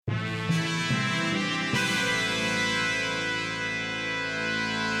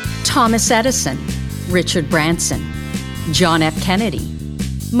Thomas Edison, Richard Branson, John F. Kennedy,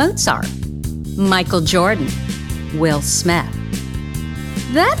 Mozart, Michael Jordan, Will Smith.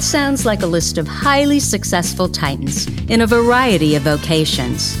 That sounds like a list of highly successful titans in a variety of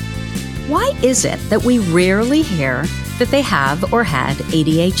vocations. Why is it that we rarely hear that they have or had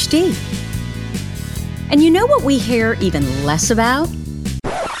ADHD? And you know what we hear even less about?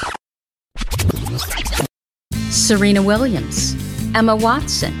 Serena Williams, Emma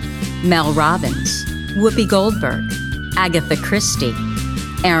Watson, Mel Robbins, Whoopi Goldberg, Agatha Christie,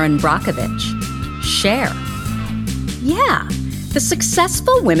 Erin Brockovich, Cher. Yeah, the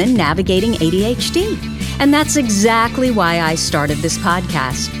successful women navigating ADHD. And that's exactly why I started this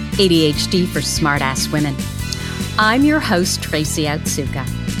podcast, ADHD for Smartass Women. I'm your host, Tracy Otsuka.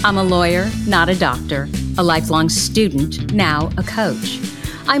 I'm a lawyer, not a doctor, a lifelong student, now a coach.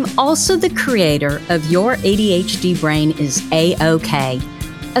 I'm also the creator of Your ADHD Brain is A-OK,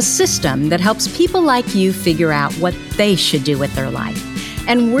 a system that helps people like you figure out what they should do with their life.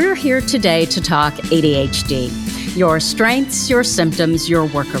 And we're here today to talk ADHD, your strengths, your symptoms, your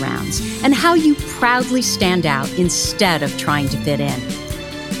workarounds, and how you proudly stand out instead of trying to fit in.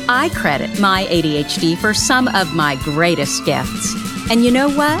 I credit my ADHD for some of my greatest gifts. And you know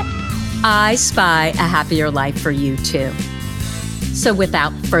what? I spy a happier life for you too. So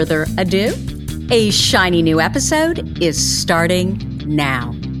without further ado, a shiny new episode is starting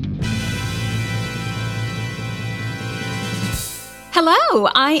now. Hello,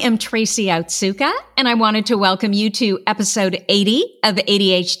 I am Tracy Otsuka, and I wanted to welcome you to episode 80 of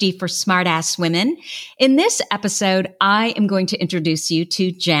ADHD for Smartass Women. In this episode, I am going to introduce you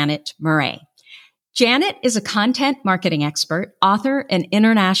to Janet Murray. Janet is a content marketing expert, author, and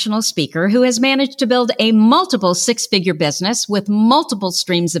international speaker who has managed to build a multiple six-figure business with multiple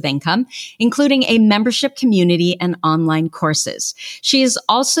streams of income, including a membership community and online courses. She is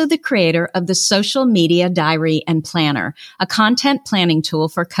also the creator of the Social Media Diary and Planner, a content planning tool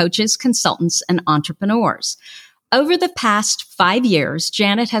for coaches, consultants, and entrepreneurs. Over the past 5 years,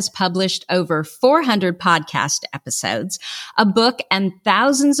 Janet has published over 400 podcast episodes, a book, and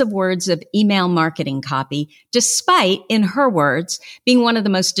thousands of words of email marketing copy, despite, in her words, being one of the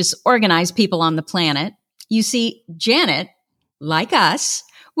most disorganized people on the planet. You see, Janet, like us,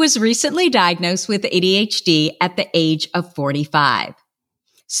 was recently diagnosed with ADHD at the age of 45.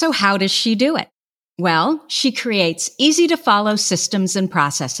 So how does she do it? Well, she creates easy-to-follow systems and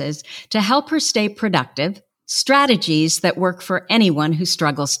processes to help her stay productive, strategies that work for anyone who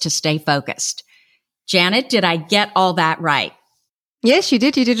struggles to stay focused. Janet, did I get all that right? Yes, you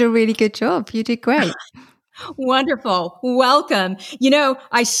did. You did a really good job. You did great. Wonderful. Welcome. You know,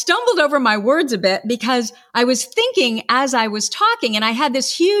 I stumbled over my words a bit because I was thinking as I was talking, and I had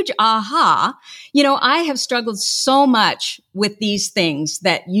this huge aha. You know, I have struggled so much with these things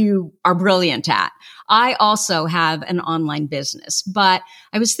that you are brilliant at. I also have an online business, but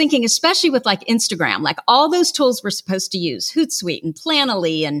I was thinking, especially with like Instagram, like all those tools we're supposed to use, Hootsuite and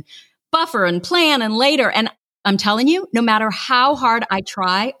Planoly and Buffer and Plan and Later. And I'm telling you, no matter how hard I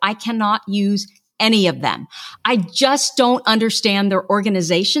try, I cannot use any of them. I just don't understand their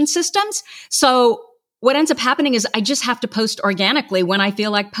organization systems. So what ends up happening is I just have to post organically when I feel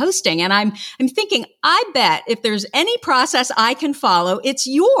like posting. And I'm thinking, I bet if there's any process I can follow, it's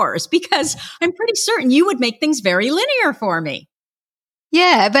yours, because I'm pretty certain you would make things very linear for me.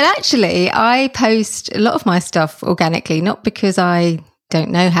 Yeah, but actually I post a lot of my stuff organically, not because I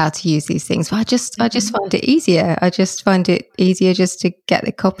don't know how to use these things, but I just find it easier. I just find it easier just to get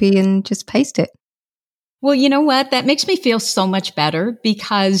the copy and just paste it. Well, you know what? That makes me feel so much better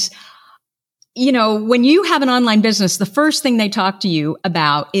because, you know, when you have an online business, the first thing they talk to you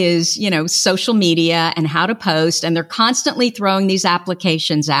about is, you know, social media and how to post. And they're constantly throwing these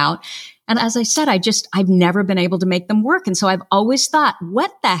applications out. And as I said, I've never been able to make them work. And so I've always thought,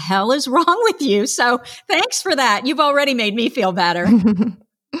 what the hell is wrong with you? So thanks for that. You've already made me feel better.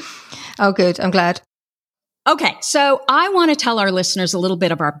 Oh, good. I'm glad. Okay. So I want to tell our listeners a little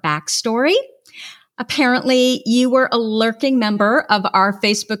bit of our backstory. Apparently, you were a lurking member of our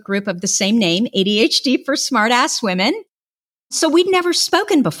Facebook group of the same name, ADHD for Smartass Women. So we'd never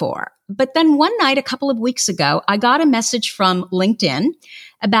spoken before. But then one night, a couple of weeks ago, I got a message from LinkedIn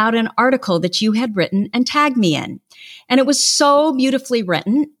about an article that you had written and tagged me in. And it was so beautifully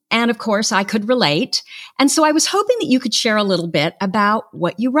written. And of course, I could relate. And so I was hoping that you could share a little bit about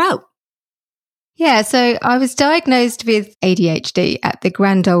what you wrote. Yeah, so I was diagnosed with ADHD at the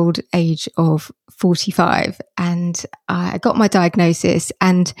grand old age of 45, and I got my diagnosis.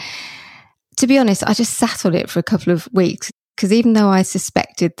 And to be honest, I just sat on it for a couple of weeks because even though I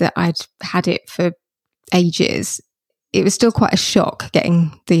suspected that I'd had it for ages, it was still quite a shock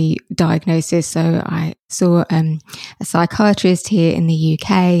getting the diagnosis. So I saw a psychiatrist here in the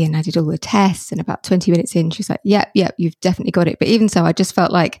UK, and I did all the tests, and about 20 minutes in, she was like, yep, you've definitely got it. But even so, I just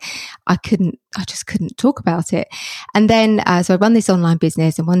felt like I just couldn't talk about it. And then, so I run this online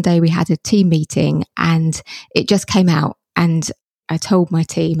business, and one day we had a team meeting and it just came out, and I told my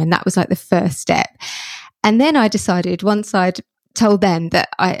team, and that was like the first step. And then I decided, once I'd told them, that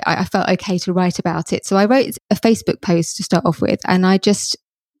I felt okay to write about it. So I wrote a Facebook post to start off with, and I just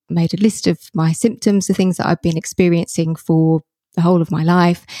made a list of my symptoms, the things that I've been experiencing for the whole of my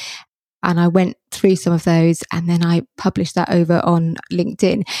life. And I went through some of those, and then I published that over on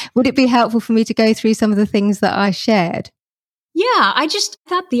LinkedIn. Would it be helpful for me to go through some of the things that I shared? Yeah, I just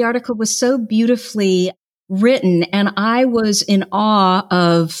thought the article was so beautifully written, and I was in awe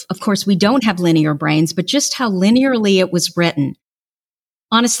of course, we don't have linear brains, but just how linearly it was written.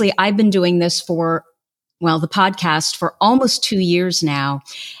 Honestly, I've been doing this for, the podcast for almost 2 years now.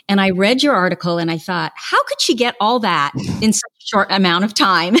 And I read your article and I thought, how could she get all that in such a short amount of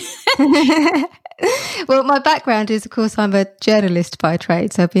time? Well, my background is, of course, I'm a journalist by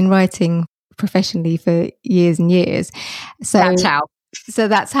trade. So I've been writing professionally for years and years. So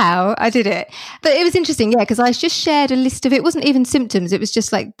that's how I did it. But it was interesting, because I just shared a list of, it wasn't even symptoms. It was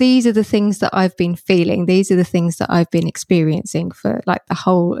just like, these are the things that I've been feeling. These are the things that I've been experiencing for like the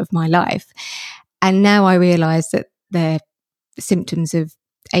whole of my life. And now I realize that they're symptoms of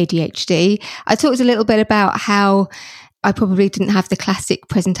ADHD. I talked a little bit about how I probably didn't have the classic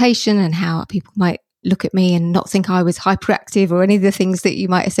presentation, and how people might look at me and not think I was hyperactive or any of the things that you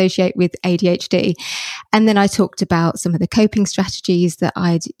might associate with ADHD. And then I talked about some of the coping strategies that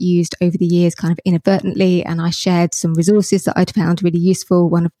I'd used over the years, kind of inadvertently. And I shared some resources that I'd found really useful,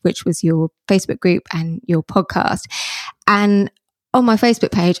 one of which was your Facebook group and your podcast. And on my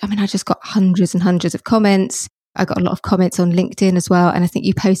Facebook page, I just got hundreds and hundreds of comments. I got a lot of comments on LinkedIn as well. And I think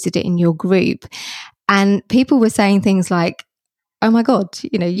you posted it in your group. And people were saying things like, oh my God,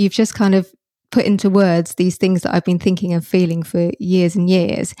 you've just kind of put into words these things that I've been thinking and feeling for years and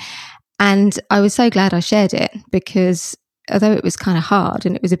years. And I was so glad I shared it, because although it was kind of hard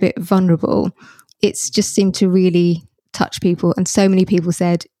and it was a bit vulnerable, it's just seemed to really touch people. And so many people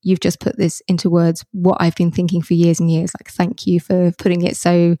said, you've just put this into words, what I've been thinking for years and years. Like, thank you for putting it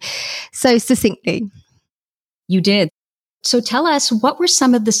so succinctly. You did. So tell us, what were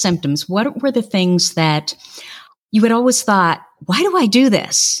some of the symptoms? What were the things that you had always thought, why do I do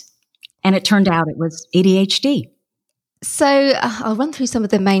this? And it turned out it was ADHD. So I'll run through some of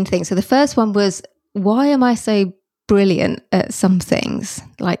the main things. So the first one was, why am I so brilliant at some things?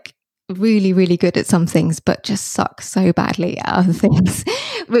 Like, really, really good at some things, but just suck so badly at other things,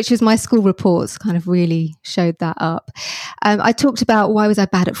 which was my school reports kind of really showed that up. I talked about, why was I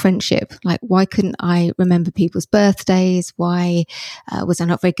bad at friendship? Like, why couldn't I remember people's birthdays? Why was I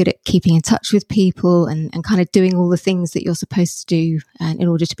not very good at keeping in touch with people and kind of doing all the things that you're supposed to do in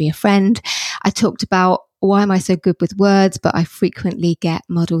order to be a friend? I talked about, why am I so good with words, but I frequently get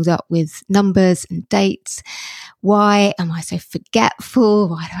muddled up with numbers and dates? Why am I so forgetful?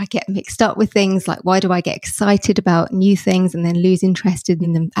 Why do I get mixed up with things? Like, why do I get excited about new things and then lose interest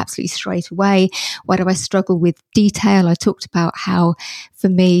in them absolutely straight away? Why do I struggle with detail? I talked about how, for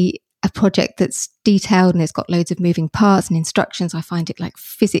me, a project that's detailed and it's got loads of moving parts and instructions, I find it like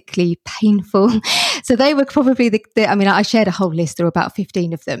physically painful. So they were probably I shared a whole list. There were about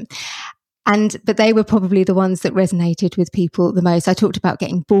 15 of them. But they were probably the ones that resonated with people the most. I talked about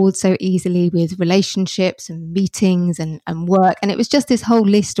getting bored so easily with relationships and meetings and work. And it was just this whole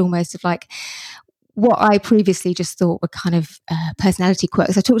list almost of like what I previously just thought were kind of personality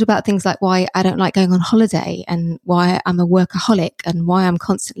quirks. I talked about things like why I don't like going on holiday, and why I'm a workaholic, and why I'm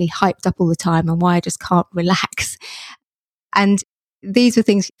constantly hyped up all the time, and why I just can't relax. And these were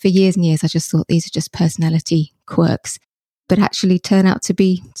things for years and years I just thought these are just personality quirks, but actually turn out to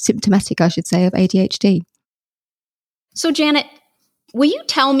be symptomatic, I should say, of ADHD. So Janet, will you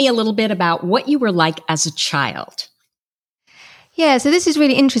tell me a little bit about what you were like as a child? Yeah, so this is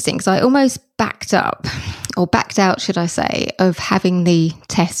really interesting because I almost backed out, should I say, of having the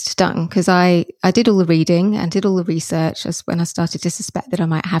test done, because I did all the reading and did all the research as when I started to suspect that I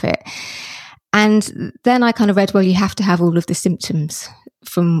might have it. And then I kind of read, well, you have to have all of the symptoms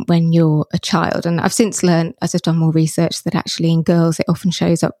from when you're a child. And I've since learned, as I've done more research, that actually in girls, it often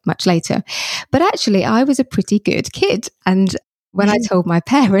shows up much later. But actually, I was a pretty good kid. And when I told my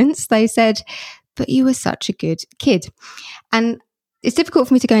parents, they said, but you were such a good kid. And it's difficult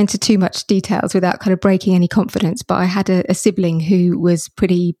for me to go into too much details without kind of breaking any confidence. But I had a sibling who was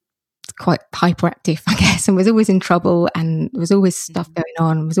quite hyperactive, I guess, and was always in trouble, and there was always stuff going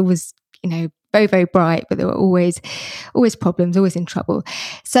on, was always, very, very bright, but there were always problems, always in trouble.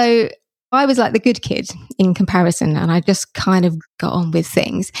 So I was like the good kid in comparison, and I just kind of got on with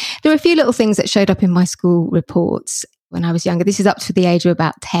things. There were a few little things that showed up in my school reports when I was younger. This is up to the age of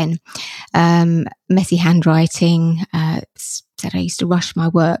about 10. Messy handwriting, said I used to rush my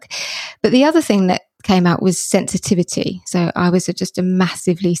work. But the other thing that came out was sensitivity. So I was just a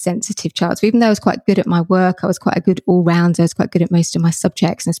massively sensitive child. So even though I was quite good at my work, I was quite a good all-rounder. I was quite good at most of my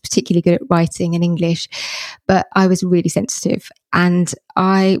subjects, and I was particularly good at writing and English. But I was really sensitive, and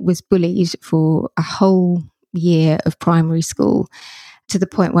I was bullied for a whole year of primary school, to the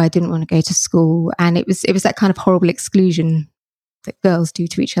point where I didn't want to go to school. And it was that kind of horrible exclusion that girls do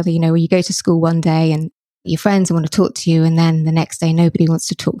to each other, where you go to school one day and your friends want to talk to you, and then the next day nobody wants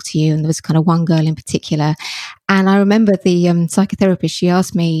to talk to you. And there was kind of one girl in particular. And I remember the psychotherapist, she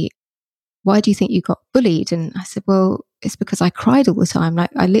asked me, why do you think you got bullied? And I said, well, it's because I cried all the time.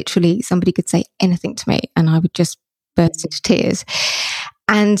 Like, I literally, somebody could say anything to me and I would just burst into tears.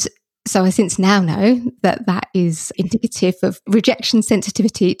 And so I since now know that is indicative of rejection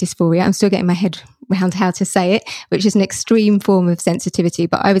sensitivity dysphoria. I'm still getting my head around how to say it, which is an extreme form of sensitivity.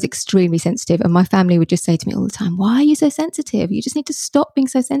 But I was extremely sensitive, and my family would just say to me all the time, why are you so sensitive? You just need to stop being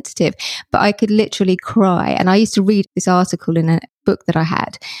so sensitive. But I could literally cry. And I used to read this article in a book that I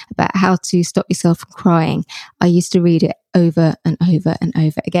had about how to stop yourself from crying. I used to read it over and over and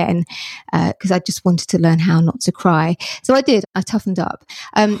over again because I just wanted to learn how not to cry. So I did. I toughened up.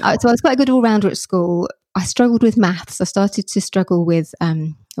 So I was quite a good all-rounder at school. I struggled with maths. I started to struggle with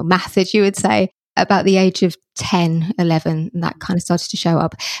math, as you would say, about the age of 10, 11, and that kind of started to show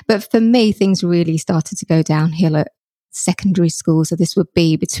up. But for me, things really started to go downhill at secondary school. So this would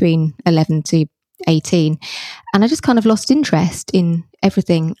be between 11 to 18. And I just kind of lost interest in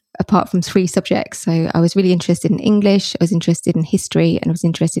everything apart from 3 subjects. So I was really interested in English, I was interested in history, and I was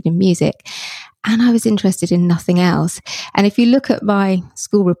interested in music. And I was interested in nothing else. And if you look at my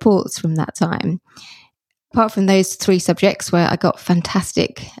school reports from that time, apart from those 3 subjects where I got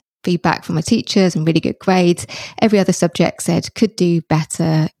fantastic feedback from my teachers and really good grades, every other subject said could do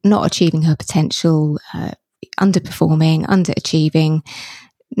better, not achieving her potential, underperforming, underachieving,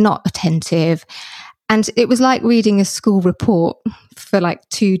 not attentive. And it was like reading a school report for like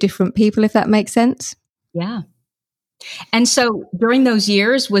 2 different people, if that makes sense. Yeah. And so during those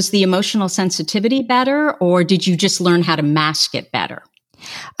years, was the emotional sensitivity better, or did you just learn how to mask it better?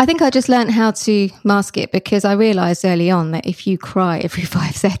 I think I just learned how to mask it, because I realized early on that if you cry every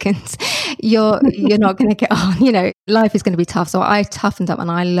 5 seconds, you're not going to get on. Life is going to be tough. So I toughened up and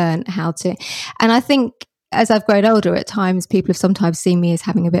I learned how to. And I think as I've grown older, at times people have sometimes seen me as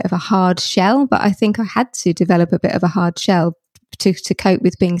having a bit of a hard shell, but I think I had to develop a bit of a hard shell to cope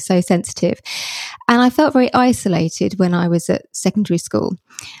with being so sensitive. And I felt very isolated when I was at secondary school.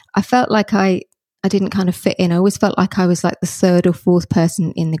 I felt like I didn't kind of fit in. I always felt like I was like the 3rd or 4th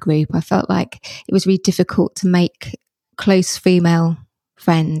person in the group. I felt like it was really difficult to make close female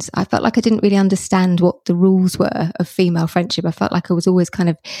friends. I felt like I didn't really understand what the rules were of female friendship. I felt like I was always kind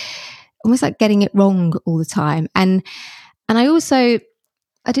of almost like getting it wrong all the time. And I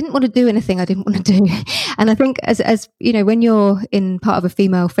didn't want to do anything I didn't want to do. And I think as when you're in part of a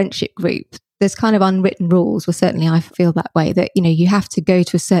female friendship group, there's kind of unwritten rules. Well, certainly I feel that way, that, you have to go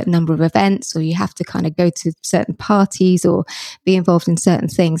to a certain number of events, or you have to kind of go to certain parties or be involved in certain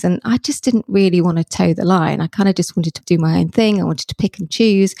things. And I just didn't really want to toe the line. I kind of just wanted to do my own thing. I wanted to pick and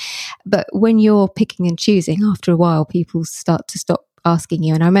choose. But when you're picking and choosing, after a while, people start to stop asking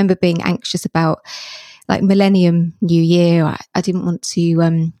you. And I remember being anxious about like Millennium New Year. I didn't want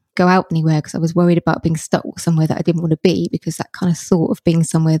to go out anywhere because I was worried about being stuck somewhere that I didn't want to be, because that kind of thought of being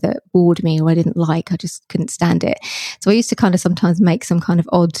somewhere that bored me or I didn't like, I just couldn't stand it. So I used to kind of sometimes make some kind of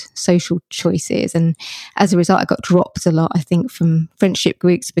odd social choices. And as a result, I got dropped a lot, I think, from friendship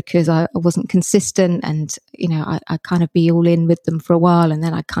groups because I wasn't consistent. And, I kind of be all in with them for a while and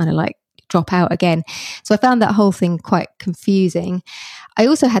then I kind of like drop out again. So I found that whole thing quite confusing. I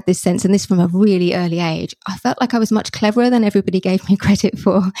also had this sense, and this from a really early age, I felt like I was much cleverer than everybody gave me credit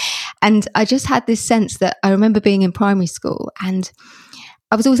for. And I just had this sense that I remember being in primary school and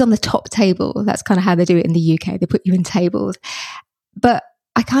I was always on the top table. That's kind of how they do it in the UK. They put you in tables. But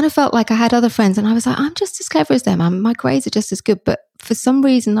I kind of felt like I had other friends and I was like, I'm just as clever as them. My grades are just as good. But for some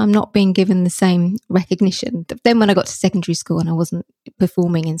reason, I'm not being given the same recognition. Then when I got to secondary school and I wasn't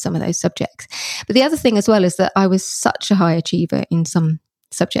performing in some of those subjects. But the other thing as well is that I was such a high achiever in some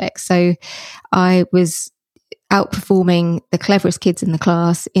subjects. So I was outperforming the cleverest kids in the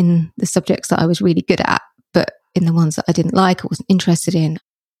class in the subjects that I was really good at. But in the ones that I didn't like or wasn't interested in,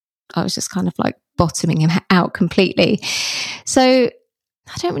 I was just kind of like bottoming him out completely. So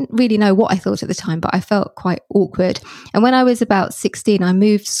I don't really know what I thought at the time, but I felt quite awkward. And when I was about 16, I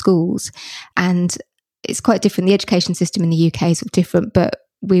moved schools, and it's quite different. The education system in the UK is different, but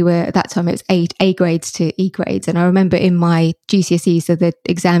we were at that time, it was A grades to E grades. And I remember in my GCSEs, so the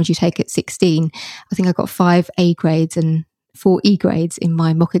exams you take at 16, I think I got 5 A grades and 4 E grades in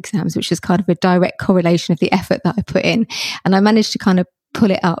my mock exams, which was kind of a direct correlation of the effort that I put in. And I managed to kind of pull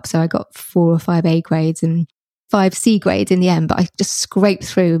it up. So I got 4 or 5 A grades and 5 C grades in the end, but I just scraped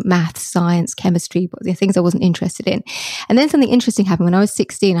through maths, science, chemistry, but the things I wasn't interested in. And then something interesting happened. When I was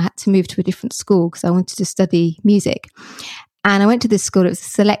 16, I had to move to a different school because I wanted to study music. And I went to this school. It was a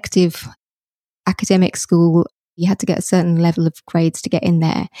selective academic school. You had to get a certain level of grades to get in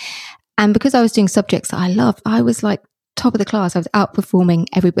there. And because I was doing subjects that I loved, I was like top of the class. I was outperforming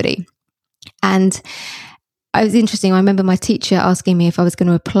everybody. And it was interesting. I remember my teacher asking me if I was going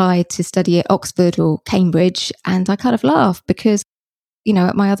to apply to study at Oxford or Cambridge. And I kind of laughed because, you know,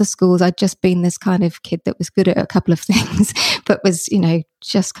 at my other schools, I'd just been this kind of kid that was good at a couple of things, but was, you know,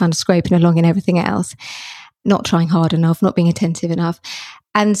 just kind of scraping along in everything else, not trying hard enough, not being attentive enough.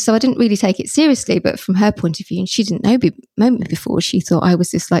 And so I didn't really take it seriously. But from her point of view, and she didn't know me before, she thought I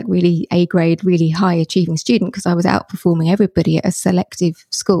was this like really A grade, really high achieving student because I was outperforming everybody at a selective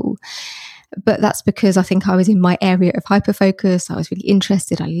school. But that's because I think I was in my area of hyperfocus. I was really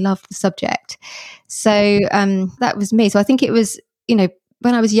interested. I loved the subject. So that was me. So I think it was, you know,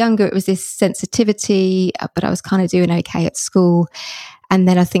 when I was younger, it was this sensitivity, but I was kind of doing okay at school. And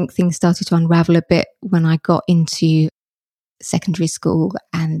then I think things started to unravel a bit when I got into secondary school,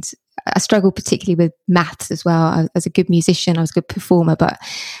 and I struggled particularly with maths as well. I was a good musician, I was a good performer, but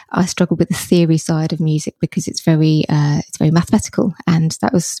I struggled with the theory side of music because it's very mathematical, and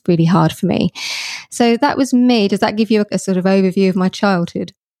that was really hard for me. So that was me. Does that give you a sort of overview of my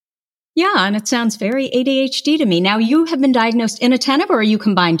childhood? Yeah, and it sounds very ADHD to me. Now, you have been diagnosed inattentive, or are you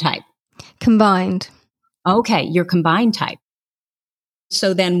combined type? Combined. Okay, you're combined type.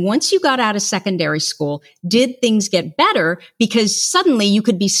 So then once you got out of secondary school, did things get better because suddenly you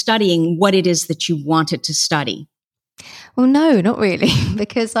could be studying what it is that you wanted to study? Well, no, not really,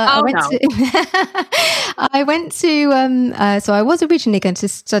 because I went to, so I was originally going to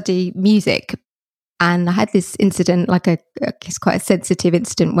study music. And I had this incident, like it's quite a sensitive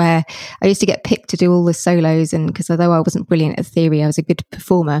incident where I used to get picked to do all the solos. And because although I wasn't brilliant at theory, I was a good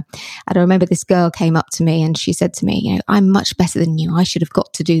performer. And I remember this girl came up to me and she said to me, you know, I'm much better than you. I should have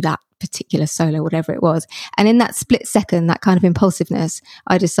got to do that particular solo, whatever it was. And in that split second, that kind of impulsiveness,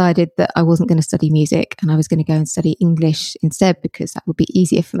 I decided that I wasn't going to study music and I was going to go and study English instead because that would be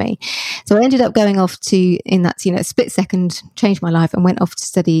easier for me. So I ended up going off to, in that, you know, split second, changed my life and went off to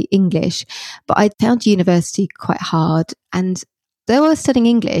study English. But I found university quite hard. And though I was studying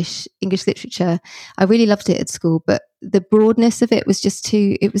English literature, I really loved it at school, but the broadness of it was just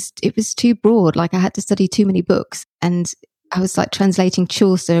it was too broad. Like I had to study too many books, and I was like translating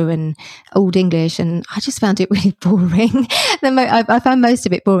Chaucer and Old English, and I just found it really boring. I found most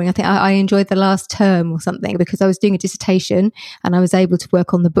of it boring. I think I enjoyed the last term or something because I was doing a dissertation and I was able to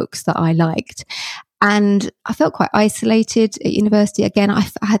work on the books that I liked. And I felt quite isolated at university. Again, I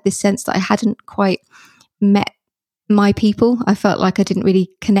had this sense that I hadn't quite met my people. I felt like I didn't really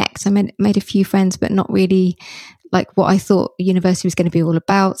connect. I made a few friends, but not really like what I thought university was going to be all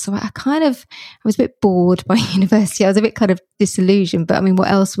about. So I was a bit bored by university. I was a bit kind of disillusioned, but I mean, what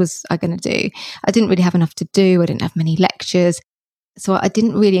else was I going to do? I didn't really have enough to do. I didn't have many lectures. So I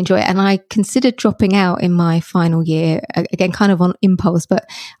didn't really enjoy it. And I considered dropping out in my final year, again, kind of on impulse, but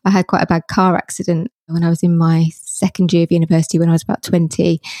I had quite a bad car accident when I was in my second year of university when I was about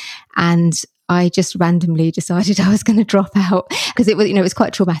 20. And I just randomly decided I was going to drop out because it was, you know, it was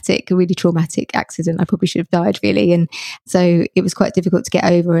quite traumatic, a really traumatic accident. I probably should have died really. And so it was quite difficult to get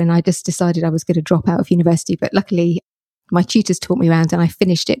over. And I just decided I was going to drop out of university. But luckily, my tutors taught me around and I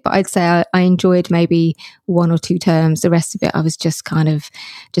finished it. But I'd say I enjoyed maybe 1 or 2 terms. The rest of it, I was just kind of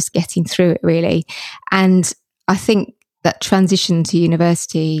just getting through it really. And I think that transition to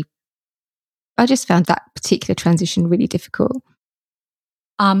university, I just found that particular transition really difficult.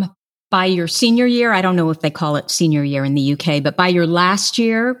 By your senior year, I don't know if they call it senior year in the UK, but by your last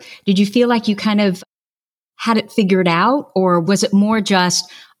year, did you feel like you kind of had it figured out? Or was it more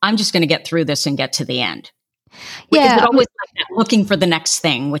just, I'm just going to get through this and get to the end? Yeah. Is it always like that, looking for the next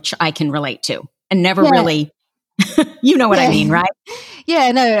thing, which I can relate to and never really, you know what I mean, right?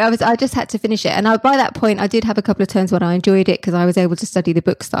 Yeah, no, I just had to finish it. And by that point, I did have a couple of terms when I enjoyed it because I was able to study the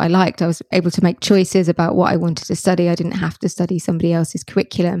books that I liked. I was able to make choices about what I wanted to study. I didn't have to study somebody else's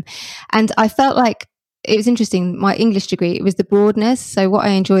curriculum. And I felt like it was interesting. My English degree, it was the broadness. So what I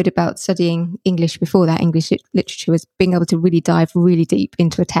enjoyed about studying English before that, English literature, was being able to really dive really deep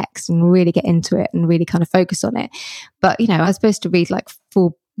into a text and really get into it and really kind of focus on it. But, you know, I was supposed to read like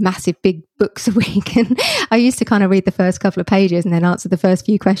 4 massive big books a week. And I used to kind of read the first couple of pages and then answer the first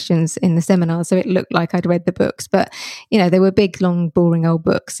few questions in the seminar. So it looked like I'd read the books. But, you know, they were big, long, boring old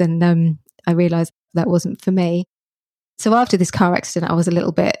books. And I realised that wasn't for me. So after this car accident, I was a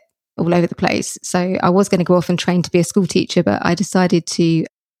little bit all over the place. So I was going to go off and train to be a school teacher, but I decided to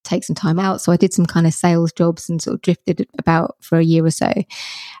take some time out. So I did some kind of sales jobs and sort of drifted about for a year or so.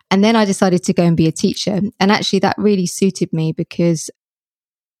 And then I decided to go and be a teacher. And actually that really suited me because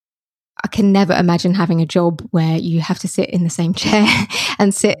I can never imagine having a job where you have to sit in the same chair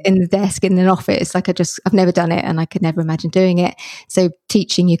and sit in the desk in an office. Like I've never done it and I could never imagine doing it. So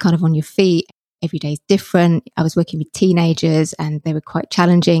teaching, you're kind of on your feet. Every day is different. I was working with teenagers and they were quite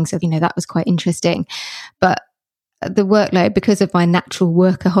challenging. So, you know, that was quite interesting. But the workload, because of my natural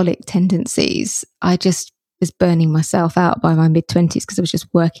workaholic tendencies, I just was burning myself out by my mid-20s because I was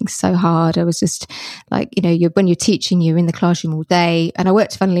just working so hard. I was just like, you know, when you're teaching, you're in the classroom all day. And I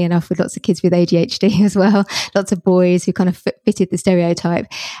worked, funnily enough, with lots of kids with ADHD as well, lots of boys who kind of fitted the stereotype.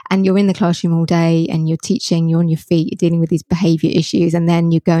 And you're in the classroom all day and you're teaching, you're on your feet, you're dealing with these behaviour issues, and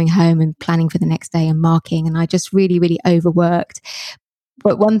then you're going home and planning for the next day and marking. And I just really, really overworked.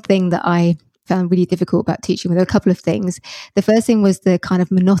 But one thing that I found really difficult about teaching, well, there were a couple of things. The first thing was the kind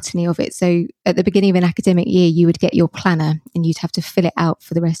of monotony of it. So at the beginning of an academic year, you would get your planner and you'd have to fill it out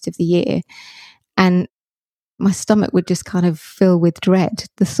for the rest of the year. And my stomach would just kind of fill with dread,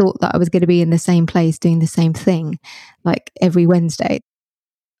 the thought that I was going to be in the same place doing the same thing, like every Wednesday.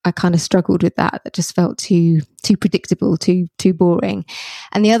 I kind of struggled with that. That just felt too predictable, too boring.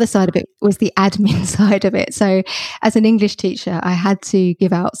 And the other side of it was the admin side of it. So as an English teacher, I had to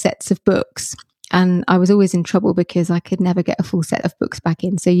give out sets of books. And I was always in trouble because I could never get a full set of books back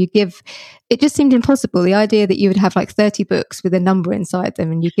in. So it just seemed impossible. The idea that you would have like 30 books with a number inside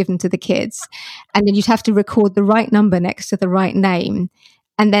them and you give them to the kids, and then you'd have to record the right number next to the right name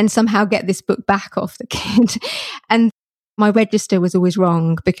and then somehow get this book back off the kid. And my register was always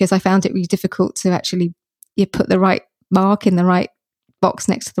wrong because I found it really difficult to actually put the right mark in the right box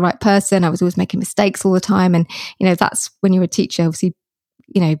next to the right person. I was always making mistakes all the time. And, you know, that's when you're a teacher, obviously,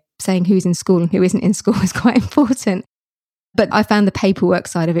 you know, saying who's in school and who isn't in school is quite important. But I found the paperwork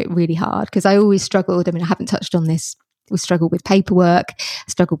side of it really hard because I always struggled. I mean, I haven't touched on this. We struggled with paperwork,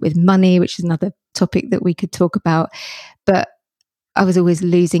 struggled with money, which is another topic that we could talk about. But I was always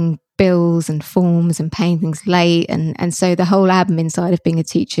losing bills and forms and paying things late. And so the whole admin side of being a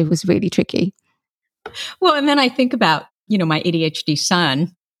teacher was really tricky. Well, and then I think about, you know, my ADHD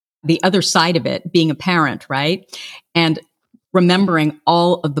son, the other side of it, being a parent, right? And remembering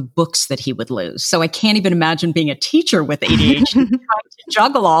all of the books that he would lose. So I can't even imagine being a teacher with ADHD, trying to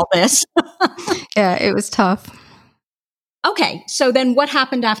juggle all this. Yeah, it was tough. Okay, so then what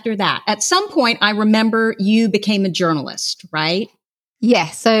happened after that? At some point, I remember you became a journalist, right? Yeah,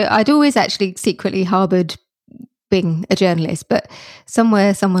 so I'd always actually secretly harboured being a journalist, but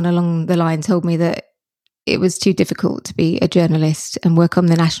somewhere someone along the line told me that it was too difficult to be a journalist and work on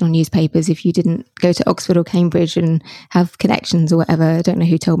the national newspapers if you didn't go to Oxford or Cambridge and have connections or whatever. I don't know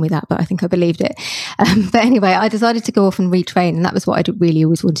who told me that, but I think I believed it. But anyway, I decided to go off and retrain, and that was what I really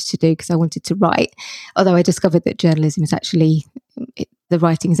always wanted to do because I wanted to write. Although I discovered that journalism is actually, the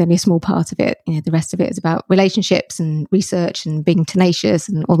writing is only a small part of it. You know, the rest of it is about relationships and research and being tenacious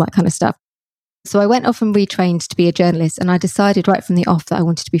and all that kind of stuff. So I went off and retrained to be a journalist, and I decided right from the off that I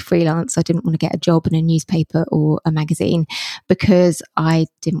wanted to be freelance. I didn't want to get a job in a newspaper or a magazine because I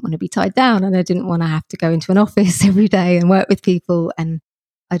didn't want to be tied down and I didn't want to have to go into an office every day and work with people, and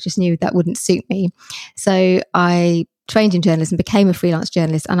I just knew that wouldn't suit me. So I trained in journalism, became a freelance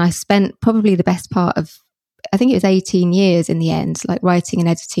journalist, and I spent probably the best part of, I think it was 18 years in the end, like writing and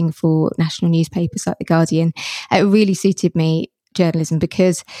editing for national newspapers like The Guardian. It really suited me, journalism,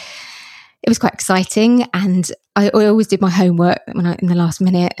 because it was quite exciting, and I always did my homework in the last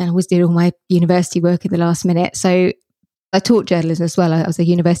minute, and I always did all my university work in the last minute. So I taught journalism as well. I was a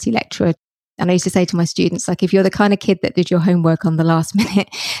university lecturer, and I used to say to my students, like, if you're the kind of kid that did your homework on the last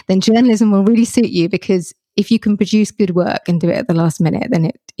minute, then journalism will really suit you, because if you can produce good work and do it at the last minute,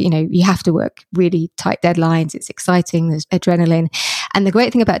 then you have to work really tight deadlines. It's exciting. There's adrenaline. And the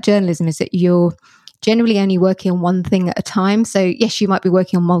great thing about journalism is that you're generally only working on one thing at a time. So yes, you might be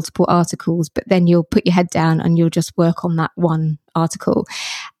working on multiple articles, but then you'll put your head down and you'll just work on that one article.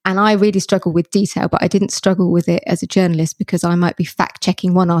 And I really struggle with detail, but I didn't struggle with it as a journalist because I might be fact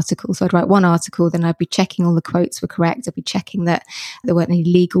checking one article. So I'd write one article, then I'd be checking all the quotes were correct. I'd be checking that there weren't any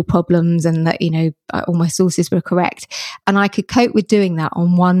legal problems and that, all my sources were correct. And I could cope with doing that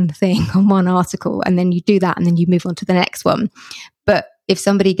on one thing, on one article. And then you do that and then you move on to the next one. But if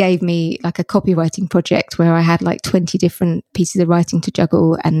somebody gave me like a copywriting project where I had like 20 different pieces of writing to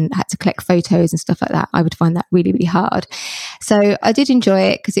juggle and had to collect photos and stuff like that, I would find that really, really hard. So I did enjoy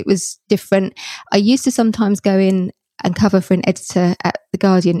it because it was different. I used to sometimes go in and cover for an editor at The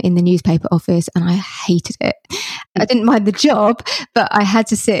Guardian in the newspaper office, and I hated it. I didn't mind the job, but I had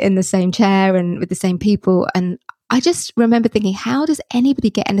to sit in the same chair and with the same people. And I just remember thinking, how does anybody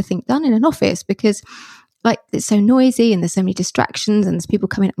get anything done in an office? Because like it's so noisy and there's so many distractions and there's people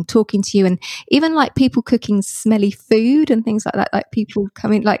coming up and talking to you, and even like people cooking smelly food and things like that, like people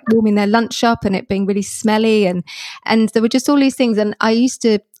coming like warming their lunch up and it being really smelly, and there were just all these things. And I used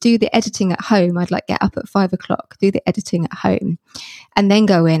to do the editing at home. I'd like get up at 5 o'clock, do the editing at home, and then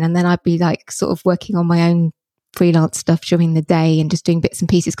go in, and then I'd be like sort of working on my own freelance stuff during the day and just doing bits and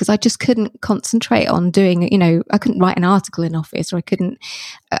pieces because I just couldn't concentrate on doing, I couldn't write an article in office, or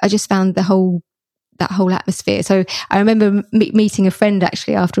I just found that whole atmosphere. So I remember meeting a friend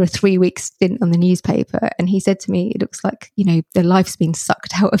actually after a 3-week stint on the newspaper, and he said to me, it looks like, the life's been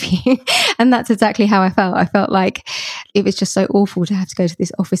sucked out of you. And that's exactly how I felt. I felt like it was just so awful to have to go to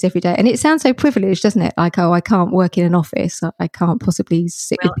this office every day. And it sounds so privileged, doesn't it? Like, oh, I can't work in an office. I can't possibly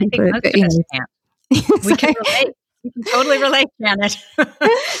sit with people. I think most of us can't. We can relate. We can totally relate, Janet.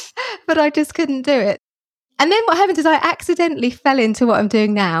 But I just couldn't do it. And then what happened is I accidentally fell into what I'm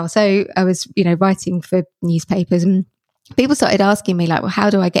doing now. So I was, writing for newspapers, and people started asking me like, well, how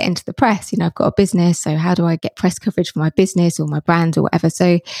do I get into the press? I've got a business. So how do I get press coverage for my business or my brand or whatever?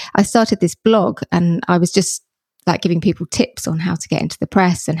 So I started this blog, and I was just like giving people tips on how to get into the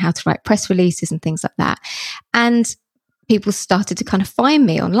press and how to write press releases and things like that. And people started to kind of find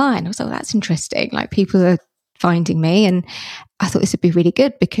me online. I was like, well, that's interesting. Like people are finding me. And I thought this would be really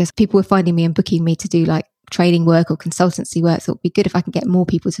good because people were finding me and booking me to do like training work or consultancy work. So it would be good if I can get more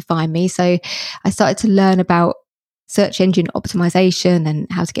people to find me. So I started to learn about search engine optimization and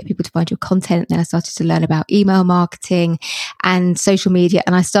how to get people to find your content. Then I started to learn about email marketing and social media.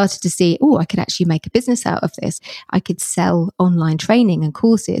 And I started to see, I could actually make a business out of this. I could sell online training and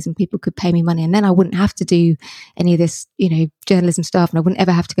courses and people could pay me money. And then I wouldn't have to do any of this, journalism stuff, and I wouldn't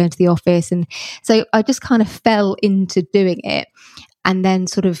ever have to go into the office. And so I just kind of fell into doing it. And then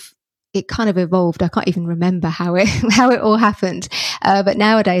it kind of evolved. I can't even remember how it all happened. But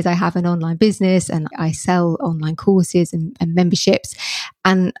nowadays I have an online business and I sell online courses and memberships,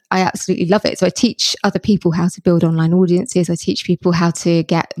 and I absolutely love it. So I teach other people how to build online audiences. I teach people how to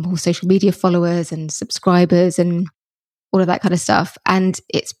get more social media followers and subscribers and all of that kind of stuff. And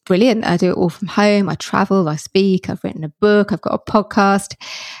it's brilliant. I do it all from home. I travel, I speak, I've written a book, I've got a podcast,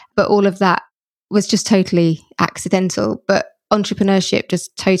 but all of that was just totally accidental. But entrepreneurship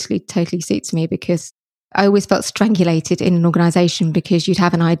just totally suits me because I always felt strangulated in an organization because you'd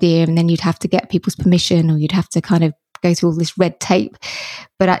have an idea and then you'd have to get people's permission or you'd have to kind of go through all this red tape.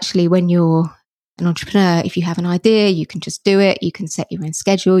 But actually, when you're an entrepreneur, if you have an idea, you can just do it. You can set your own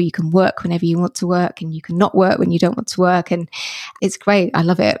schedule. You can work whenever you want to work and you can not work when you don't want to work. And it's great. I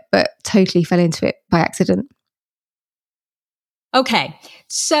love it, but totally fell into it by accident. Okay.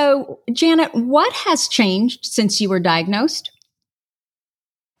 So, Janet, what has changed since you were diagnosed?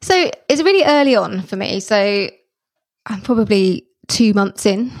 So it's really early on for me. So I'm probably 2 months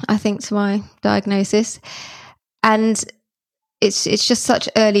in, I think, to my diagnosis. And it's just such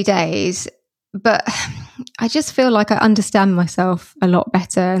early days. But I just feel like I understand myself a lot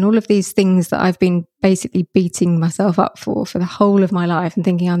better. And all of these things that I've been basically beating myself up for the whole of my life and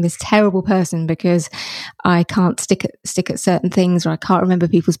thinking I'm this terrible person because I can't stick at certain things, or I can't remember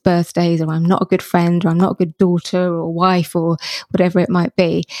people's birthdays, or I'm not a good friend, or I'm not a good daughter or wife, or whatever it might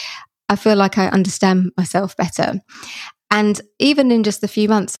be. I feel like I understand myself better. And even in just a few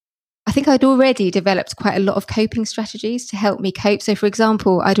months, I think I'd already developed quite a lot of coping strategies to help me cope. So, for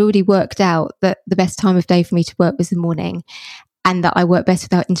example, I'd already worked out that the best time of day for me to work was the morning, and that I work best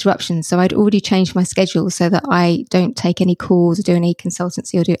without interruptions. So I'd already changed my schedule so that I don't take any calls or do any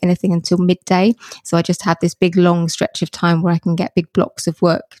consultancy or do anything until midday. So I just have this big long stretch of time where I can get big blocks of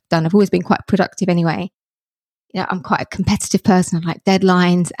work done. I've always been quite productive anyway. I'm quite a competitive person. I like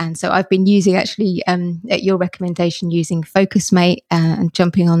deadlines. And so I've been using actually, at your recommendation, using Focusmate and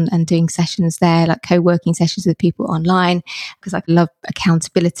jumping on and doing sessions there, like co-working sessions with people online, because I love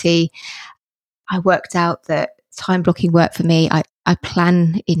accountability. I worked out that time blocking worked for me. I I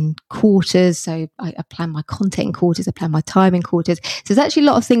plan in quarters. So I plan my content in quarters. I plan my time in quarters. So there's actually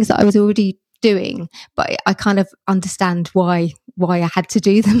a lot of things that I was already doing, but I kind of understand why I had to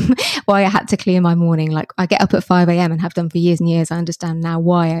do them, why I had to clear my morning. Like I get up at 5 a.m. and have done for years and years. I understand now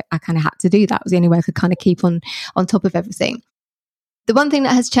why I kind of had to do that. It was the only way I could kind of keep on top of everything. The one thing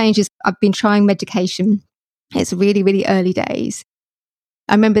that has changed is I've been trying medication. It's really, really early days.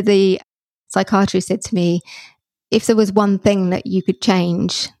 I remember the psychiatrist said to me, if there was one thing that you could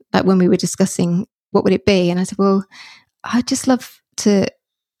change, like when we were discussing, what would it be? And I said, well, I'd love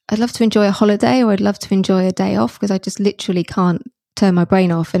to enjoy a holiday, or I'd love to enjoy a day off, because I just literally can't turn my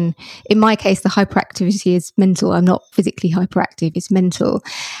brain off. And in my case, the hyperactivity is mental. I'm not physically hyperactive, it's mental.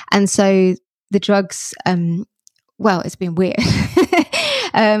 And so the drugs, well, it's been weird.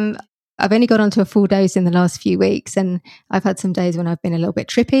 I've only got onto a full dose in the last few weeks, and I've had some days when I've been a little bit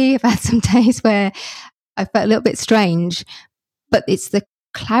trippy. I've had some days where I felt a little bit strange, but it's the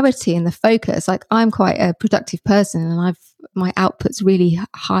clarity and the focus. Like I'm quite a productive person, and my output's really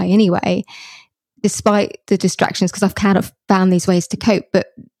high anyway, despite the distractions, because I've kind of found these ways to cope. But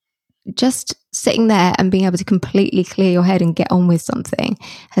just sitting there and being able to completely clear your head and get on with something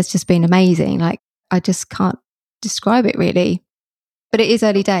has just been amazing. Like I just can't describe it really, but it is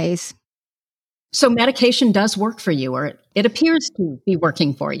early days. So medication does work for you, or it appears to be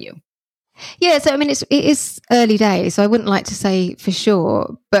working for you. Yeah, so I mean, it is early days, so I wouldn't like to say for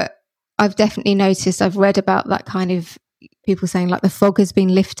sure, but I've definitely noticed, I've read about that kind of people saying like the fog has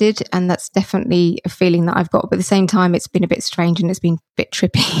been lifted, and that's definitely a feeling that I've got. But at the same time, it's been a bit strange and it's been a bit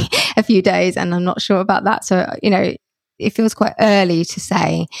trippy a few days, and I'm not sure about that. So, it feels quite early to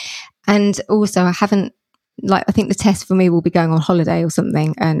say. And also I haven't, I think the test for me will be going on holiday or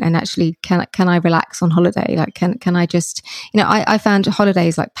something, and actually can I relax on holiday? Like can I just, I found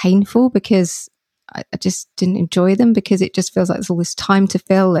holidays like painful because I just didn't enjoy them, because it just feels like there's all this time to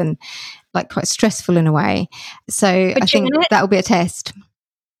fill and like quite stressful in a way. So but I think that will be a test.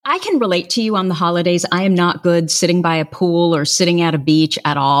 I can relate to you on the holidays. I am not good sitting by a pool or sitting at a beach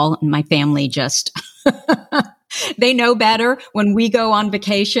at all. And my family just, they know better. When we go on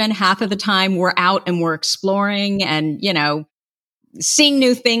vacation, half of the time we're out and we're exploring and, seeing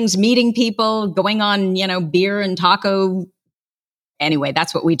new things, meeting people, going on, beer and taco. Anyway,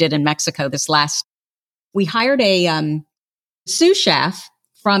 that's what we did in Mexico we hired a sous chef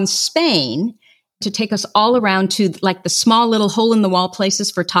from Spain to take us all around to like the small little hole in the wall places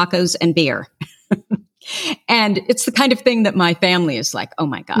for tacos and beer. And it's the kind of thing that my family is like, oh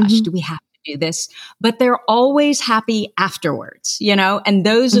my gosh, do we have to do this? But they're always happy afterwards, and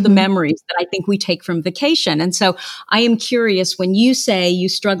those are the memories that I think we take from vacation. And so I am curious, when you say you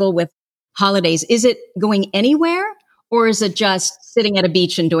struggle with holidays, is it going anywhere, or is it just sitting at a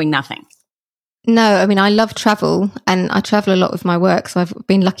beach and doing nothing? No, I mean, I love travel, and I travel a lot with my work. So I've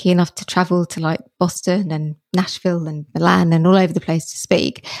been lucky enough to travel to like Boston and Nashville and Milan and all over the place to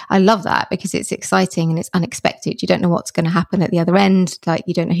speak. I love that because it's exciting and it's unexpected. You don't know what's going to happen at the other end. Like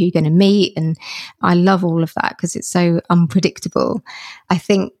you don't know who you're going to meet. And I love all of that because it's so unpredictable. I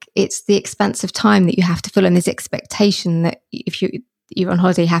think it's the expanse of time that you have to fill, and this expectation that if you're on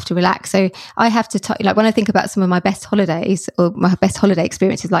holiday, you have to relax. So I have to like when I think about some of my best holidays or my best holiday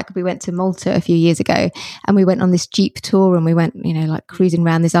experiences, like we went to Malta a few years ago and we went on this Jeep tour and we went, like cruising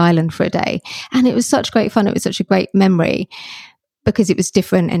around this island for a day. And it was such great fun. It was such a great memory because it was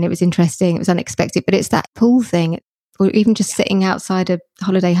different and it was interesting. It was unexpected, but it's that pool thing, or even just sitting outside a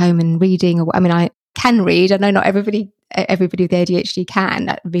holiday home and reading. I can read. I know not everybody with ADHD can.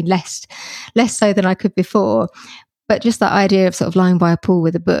 That would be less so than I could before. But just that idea of sort of lying by a pool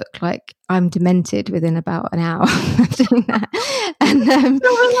with a book, like I'm demented within about an hour of doing that. And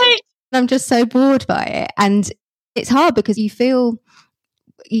I'm just so bored by it. And it's hard because you feel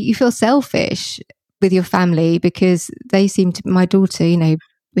selfish with your family because they seem to, my daughter,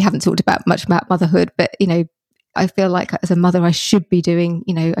 we haven't talked much about motherhood, but, I feel like as a mother, I should be doing,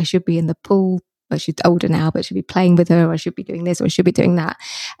 I should be in the pool. But she's older now, but I should be playing with her, or I should be doing this, or I should be doing that,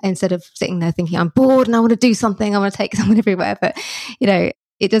 instead of sitting there thinking I'm bored and I want to do something, I want to take someone everywhere. But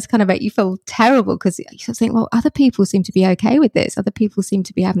it does kind of make you feel terrible because you sort of think, well, other people seem to be okay with this. Other people seem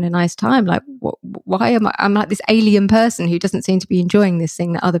to be having a nice time. Like, why am I'm like this alien person who doesn't seem to be enjoying this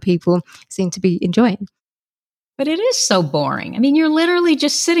thing that other people seem to be enjoying? But it is so boring. I mean, you're literally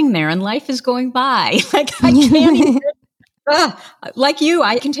just sitting there and life is going by. Like I can't even. Like you,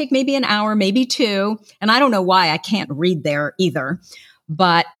 I can take maybe an hour, maybe two. And I don't know why I can't read there either.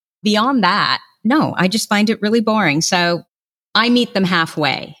 But beyond that, no, I just find it really boring. So I meet them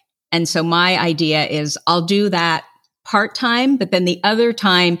halfway. And so my idea is I'll do that part-time, but then the other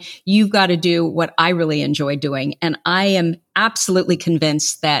time you've got to do what I really enjoy doing. And I am absolutely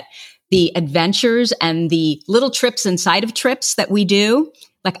convinced that the adventures and the little trips inside of trips that we do,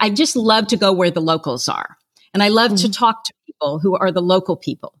 like I just love to go where the locals are. And I love to talk to people who are the local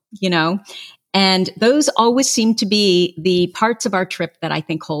people, you know, and those always seem to be the parts of our trip that I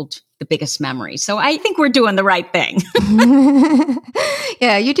think hold the biggest memories. So I think we're doing the right thing.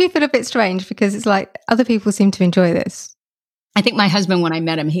 Yeah, you do feel a bit strange because it's like other people seem to enjoy this. I think my husband, when I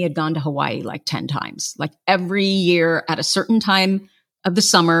met him, he had gone to Hawaii like 10 times. Like every year at a certain time of the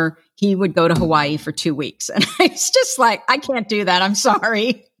summer, he would go to Hawaii for 2 weeks. And it's just like, I can't do that. I'm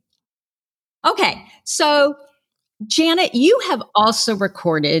sorry. Okay. So Janet, you have also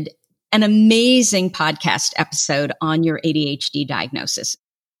recorded an amazing podcast episode on your ADHD diagnosis.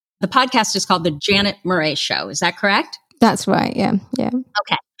 The podcast is called The Janet Murray Show. Is that correct? That's right. Yeah. Yeah.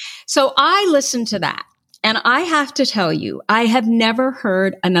 Okay. So I listened to that, and I have to tell you, I have never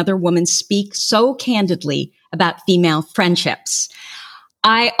heard another woman speak so candidly about female friendships.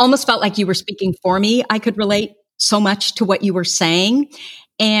 I almost felt like you were speaking for me. I could relate so much to what you were saying.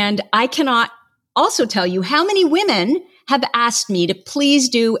 And I cannot also tell you how many women have asked me to please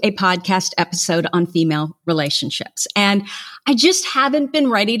do a podcast episode on female relationships. And I just haven't been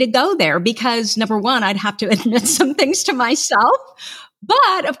ready to go there because, number one, I'd have to admit some things to myself.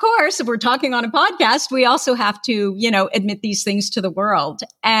 But of course, if we're talking on a podcast, we also have to, you know, admit these things to the world.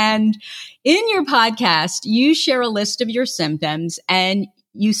 And in your podcast, you share a list of your symptoms and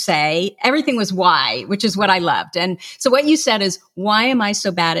you say everything was why, which is what I loved. And so what you said is, why am I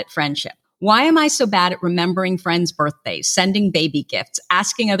so bad at friendship? Why am I so bad at remembering friends' birthdays, sending baby gifts,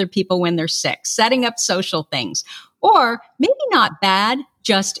 asking other people when they're sick, setting up social things? Or maybe not bad,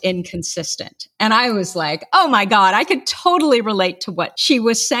 just inconsistent. And I was like, oh my God, I could totally relate to what she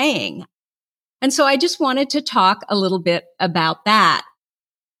was saying. And so I just wanted to talk a little bit about that.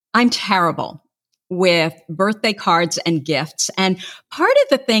 I'm terrible with birthday cards and gifts. And part of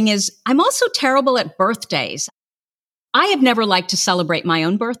the thing is I'm also terrible at birthdays. I have never liked to celebrate my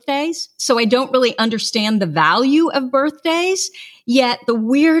own birthdays, so I don't really understand the value of birthdays. Yet the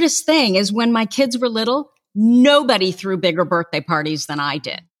weirdest thing is when my kids were little, nobody threw bigger birthday parties than I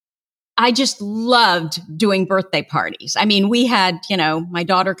did. I just loved doing birthday parties. I mean, we had, you know, my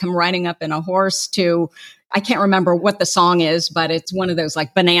daughter come riding up in a horse to, I can't remember what the song is, but it's one of those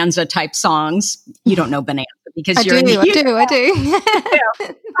like Bonanza type songs. You don't know Bonanza because I do.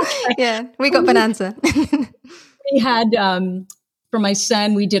 Yeah, we got Bonanza. We had, for my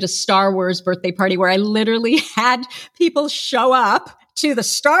son, we did a Star Wars birthday party where I literally had people show up to the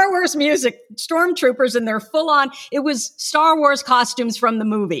Star Wars music, stormtroopers in their full on, it was Star Wars costumes from the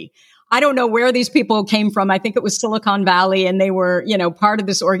movie. I don't know where these people came from. I think it was Silicon Valley, and they were, you know, part of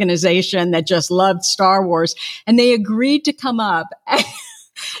this organization that just loved Star Wars, and they agreed to come up.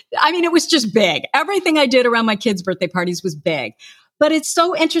 I mean, it was just big. Everything I did around my kids' birthday parties was big. But it's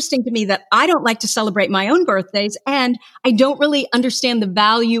so interesting to me that I don't like to celebrate my own birthdays, and I don't really understand the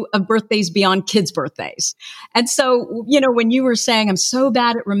value of birthdays beyond kids' birthdays. And so, you know, when you were saying I'm so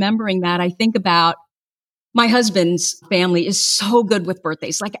bad at remembering that, I think about my husband's family is so good with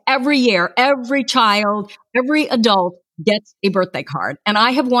birthdays. Like every year, every child, every adult gets a birthday card. And I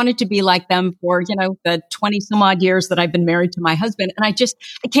have wanted to be like them for, you know, the 20 some odd years that I've been married to my husband. And I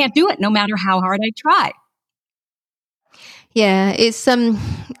can't do it no matter how hard I try. Yeah, it's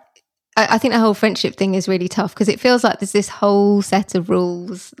I think the whole friendship thing is really tough because it feels like there's this whole set of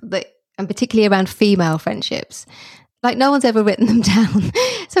rules that, and particularly around female friendships, like no one's ever written them down.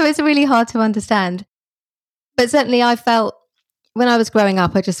 So it's really hard to understand. But certainly I felt when I was growing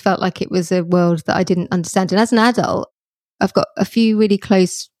up, I just felt like it was a world that I didn't understand. And as an adult, I've got a few really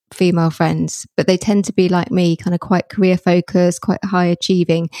close female friends, but they tend to be like me, kind of quite career focused, quite high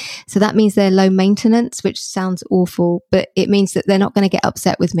achieving. So that means they're low maintenance, which sounds awful, but it means that they're not going to get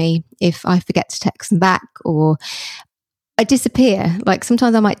upset with me if I forget to text them back or I disappear. Like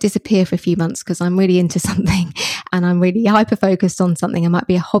sometimes I might disappear for a few months because I'm really into something and I'm really hyper focused on something. It might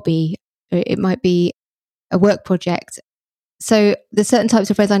be a hobby, or it might be a work project. So there's certain types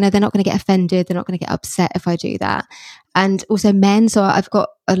of friends I know they're not going to get offended. They're not going to get upset if I do that. And also men. So I've got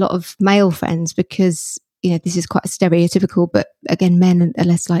a lot of male friends because, you know, this is quite stereotypical, but again, men are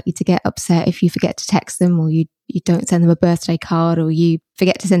less likely to get upset if you forget to text them or you don't send them a birthday card or you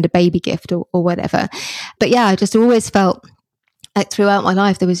forget to send a baby gift or whatever. But yeah, I just always felt like throughout my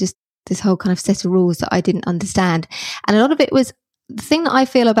life, there was just this whole kind of set of rules that I didn't understand. And a lot of it was the thing that I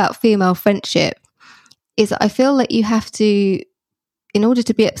feel about female friendship is that I feel like you have to in order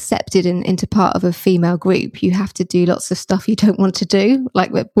to be accepted into part of a female group, you have to do lots of stuff you don't want to do,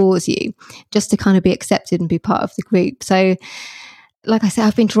 like that bores you, just to kind of be accepted and be part of the group. So, like I said,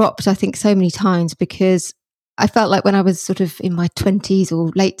 I've been dropped, I think, so many times because I felt like when I was sort of in my 20s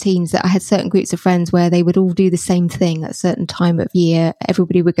or late teens that I had certain groups of friends where they would all do the same thing at a certain time of year.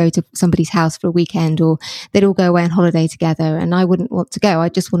 Everybody would go to somebody's house for a weekend, or they'd all go away on holiday together, and I wouldn't want to go. I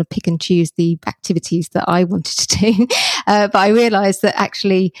just want to pick and choose the activities that I wanted to do. But I realized that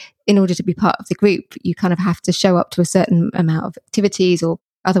actually, in order to be part of the group, you kind of have to show up to a certain amount of activities, or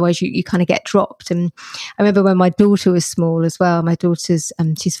otherwise you kind of get dropped. And I remember when my daughter was small as well, my daughter's,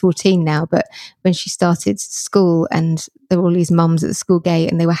 she's 14 now, but when she started school and there were all these mums at the school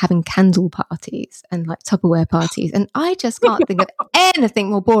gate and they were having candle parties and like Tupperware parties. And I just can't think of anything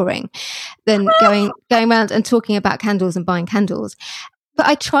more boring than going around and talking about candles and buying candles. But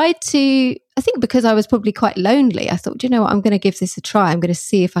I tried to, I think because I was probably quite lonely, I thought, you know what, I'm going to give this a try. I'm going to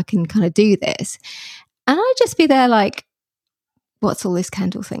see if I can kind of do this. And I'd just be there like, what's all this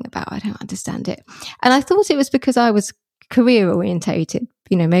candle thing about? I don't understand it. And I thought it was because I was career orientated.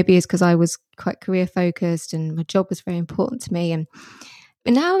 You know, maybe it's because I was quite career focused and my job was very important to me. And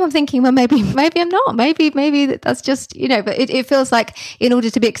now I'm thinking, well, maybe I'm not. Maybe that's just, you know, but it feels like in order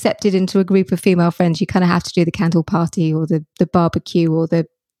to be accepted into a group of female friends, you kind of have to do the candle party or the barbecue or the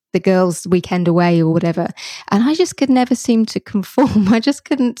girls' weekend away or whatever. And I just could never seem to conform. I just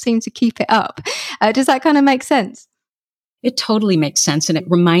couldn't seem to keep it up. Does that kind of make sense? It totally makes sense. And it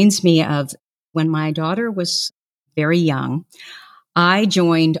reminds me of when my daughter was very young, I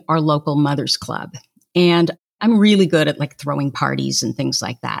joined our local mothers club, and I'm really good at like throwing parties and things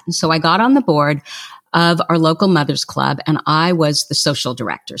like that. And so I got on the board of our local mothers club, and I was the social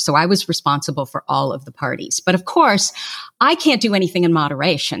director. So I was responsible for all of the parties. But of course, I can't do anything in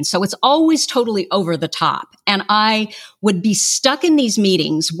moderation. So it's always totally over the top. And I would be stuck in these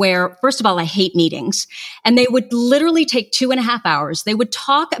meetings where, first of all, I hate meetings. And they would literally take 2.5 hours. They would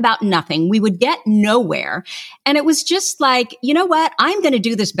talk about nothing. We would get nowhere. And it was just like, you know what? I'm going to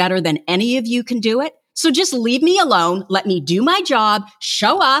do this better than any of you can do it. So just leave me alone. Let me do my job.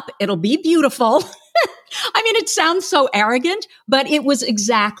 Show up. It'll be beautiful. I mean, it sounds so arrogant, but it was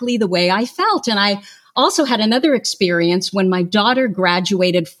exactly the way I felt. And I also had another experience when my daughter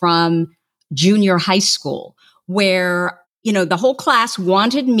graduated from junior high school, where, you know, the whole class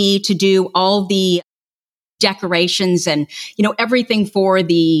wanted me to do all the decorations and, you know, everything for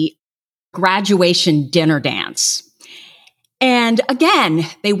the graduation dinner dance. And again,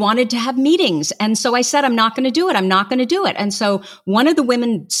 they wanted to have meetings. And so I said, I'm not going to do it. I'm not going to do it. And so one of the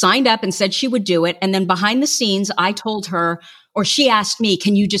women signed up and said she would do it. And then behind the scenes, I told her, or she asked me,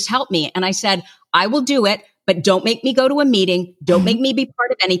 can you just help me? And I said, I will do it, but don't make me go to a meeting. Don't make me be part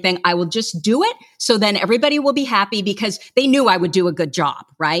of anything. I will just do it. So then everybody will be happy because they knew I would do a good job.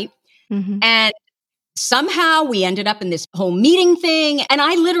 Right. Mm-hmm. And somehow we ended up in this whole meeting thing, and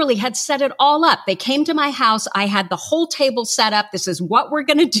I literally had set it all up. They came to my house. I had the whole table set up. This is what we're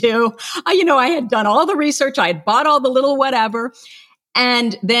going to do. I had done all the research. I had bought all the little whatever.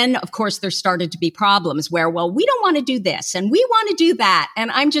 And then, of course, there started to be problems where, well, we don't want to do this and we want to do that.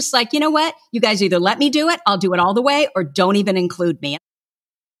 And I'm just like, you know what? You guys either let me do it, I'll do it all the way, or don't even include me.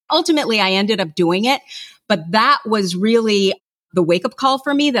 Ultimately, I ended up doing it. But that was really the wake-up call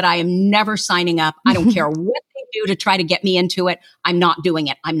for me that I am never signing up. I don't care what they do to try to get me into it. I'm not doing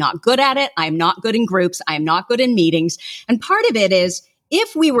it. I'm not good at it. I'm not good in groups. I am not good in meetings. And part of it is,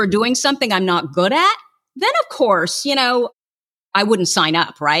 if we were doing something I'm not good at, then of course, I wouldn't sign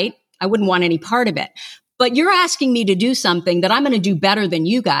up, right? I wouldn't want any part of it. But you're asking me to do something that I'm going to do better than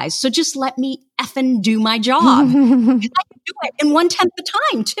you guys. So just let me effing do my job. I can do it in 1/10 the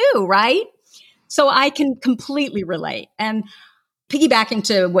time too, right? So I can completely relate. And piggybacking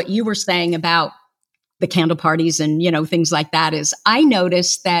to what you were saying about the candle parties and, things like that, is I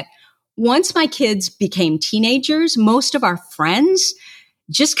noticed that once my kids became teenagers, most of our friends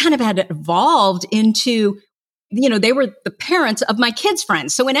just kind of had evolved into, they were the parents of my kids'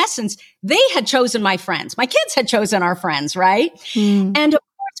 friends. So in essence, they had chosen my friends. My kids had chosen our friends, right? Mm. And of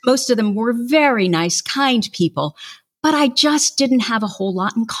course, most of them were very nice, kind people. But I just didn't have a whole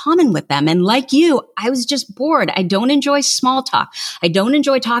lot in common with them. And like you, I was just bored. I don't enjoy small talk. I don't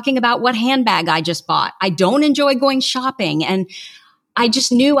enjoy talking about what handbag I just bought. I don't enjoy going shopping. And I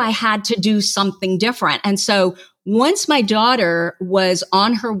just knew I had to do something different. And so once my daughter was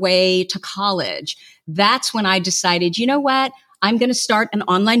on her way to college, that's when I decided, you know what? I'm going to start an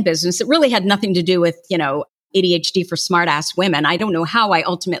online business. It really had nothing to do with, ADHD for Smartass Women. I don't know how I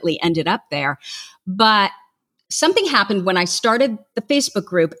ultimately ended up there, but something happened when I started the Facebook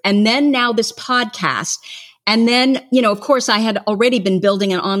group and then now this podcast. And then, of course, I had already been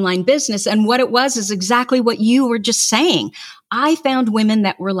building an online business. And what it was is exactly what you were just saying. I found women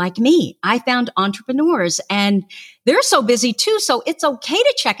that were like me. I found entrepreneurs, and they're so busy too. So it's okay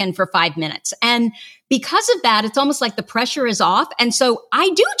to check in for 5 minutes. And because of that, it's almost like the pressure is off. And so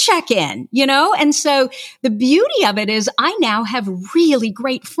I do check in, and so the beauty of it is I now have really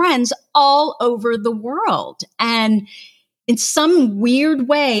great friends all over the world. And in some weird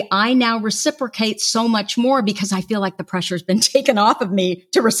way, I now reciprocate so much more because I feel like the pressure's been taken off of me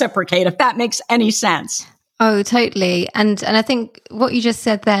to reciprocate, if that makes any sense. Oh, totally. And I think what you just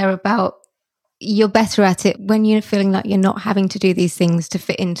said there about you're better at it when you're feeling like you're not having to do these things to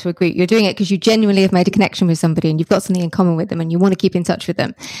fit into a group. You're doing it because you genuinely have made a connection with somebody and you've got something in common with them and you want to keep in touch with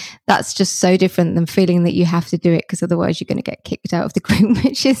them. That's just so different than feeling that you have to do it because otherwise you're going to get kicked out of the group,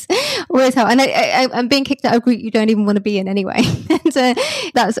 which is always how, and being kicked out of a group you don't even want to be in anyway. And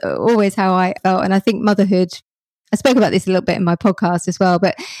that's always how I felt. And I think motherhood, I spoke about this a little bit in my podcast as well,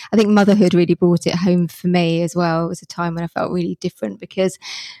 but I think motherhood really brought it home for me as well. It was a time when I felt really different because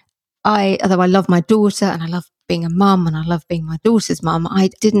although I love my daughter and I love being a mum and I love being my daughter's mum,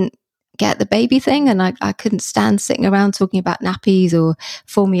 I didn't get the baby thing, and I couldn't stand sitting around talking about nappies or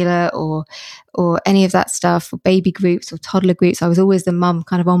formula or any of that stuff, or baby groups or toddler groups. I was always the mum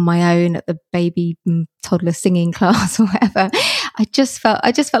kind of on my own at the baby toddler singing class or whatever. I just felt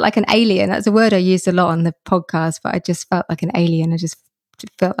like an alien. That's a word I used a lot on the podcast, but I just felt like an alien. I just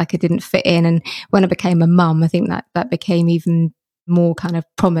felt like I didn't fit in. And when I became a mum, I think that became even more kind of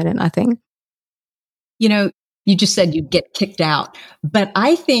prominent, I think. You just said you get kicked out, but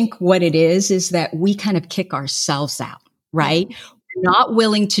I think what it is that we kind of kick ourselves out, right? We're not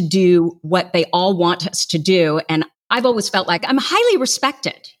willing to do what they all want us to do. And I've always felt like I'm highly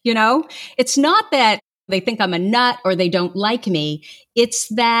respected, It's not that they think I'm a nut or they don't like me. It's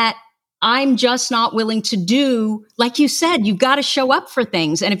that I'm just not willing to do, like you said, you've got to show up for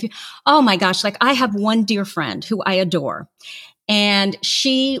things. And oh my gosh, like I have one dear friend who I adore. And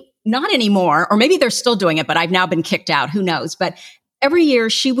she, not anymore, or maybe they're still doing it, but I've now been kicked out. Who knows? But every year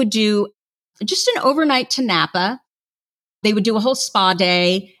she would do just an overnight to Napa. They would do a whole spa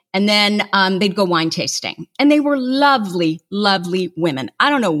day, and then they'd go wine tasting. And they were lovely, lovely women. I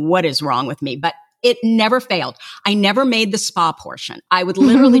don't know what is wrong with me, but it never failed. I never made the spa portion. I would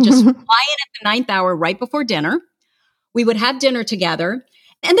literally just fly in at the 9th hour right before dinner. We would have dinner together.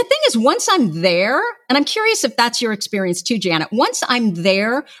 And the thing is, once I'm there, and I'm curious if that's your experience too, Janet, once I'm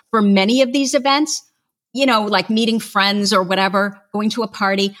there for many of these events, like meeting friends or whatever, going to a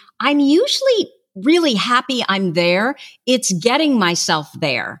party, I'm usually really happy I'm there. It's getting myself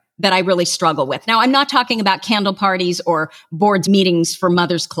there that I really struggle with. Now, I'm not talking about candle parties or boards meetings for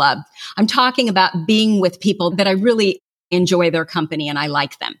Mother's Club. I'm talking about being with people that I really enjoy their company and I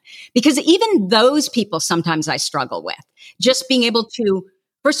like them. Because even those people sometimes I struggle with. Just being able to,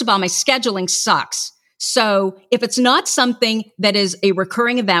 first of all, my scheduling sucks. So if it's not something that is a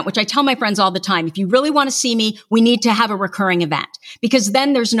recurring event, which I tell my friends all the time, if you really want to see me, we need to have a recurring event, because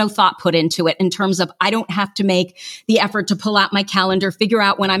then there's no thought put into it in terms of I don't have to make the effort to pull out my calendar, figure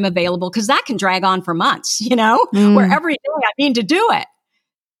out when I'm available, because that can drag on for months, where every day I need to do it.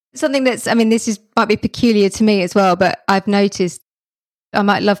 Something might be peculiar to me as well, but I've noticed I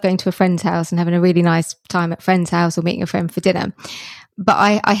might love going to a friend's house and having a really nice time at a friend's house or meeting a friend for dinner.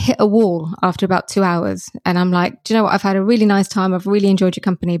 But I hit a wall after about 2 hours, and I'm like, do you know what? I've had a really nice time. I've really enjoyed your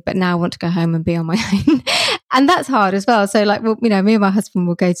company, but now I want to go home and be on my own. And that's hard as well. So like, me and my husband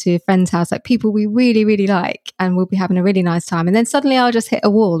will go to a friend's house, like people we really, really like, and we'll be having a really nice time. And then suddenly I'll just hit a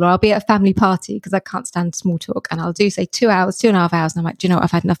wall, or I'll be at a family party because I can't stand small talk. And I'll do say 2 hours, 2.5 hours. And I'm like, do you know what?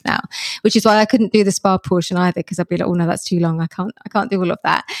 I've had enough now, which is why I couldn't do the spa portion either. Because I'd be like, oh no, that's too long. I can't do all of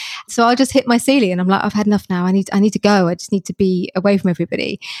that. So I'll just hit my ceiling and I'm like, I've had enough now. I need to go. I just need to be away from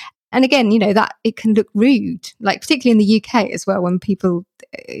everybody. And again, that it can look rude, like particularly in the UK as well, when people,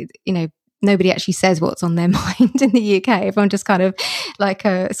 nobody actually says what's on their mind in the UK. Everyone just kind of like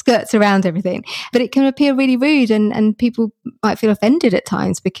skirts around everything. But it can appear really rude, and people might feel offended at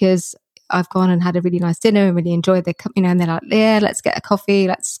times because I've gone and had a really nice dinner and really enjoyed the, and they're like, yeah, let's get a coffee,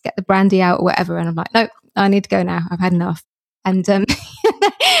 let's get the brandy out or whatever. And I'm like, no, I need to go now. I've had enough. And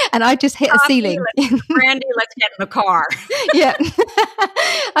and I just hit a ceiling. Brandy, let's get in the car. Yeah,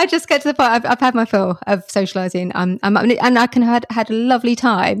 I just get to the point. I've had my fill of socializing. And I can had a lovely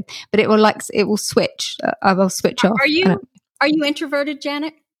time, but it will switch. I will switch off. Are you introverted,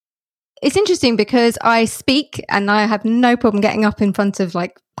 Janet? It's interesting because I speak and I have no problem getting up in front of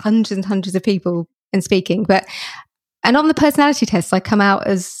like hundreds and hundreds of people and speaking. And on the personality tests, I come out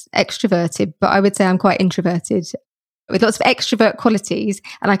as extroverted, but I would say I'm quite introverted, with lots of extrovert qualities,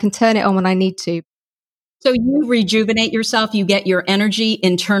 and I can turn it on when I need to. So you rejuvenate yourself, you get your energy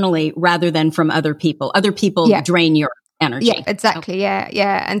internally rather than from other people. Other people drain your energy. Yeah, exactly. Okay.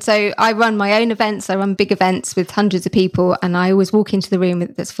 Yeah. And so I run my own events. I run big events with hundreds of people, and I always walk into the room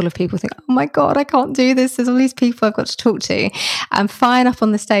that's full of people and think, oh my God, I can't do this. There's all these people I've got to talk to. I'm fine up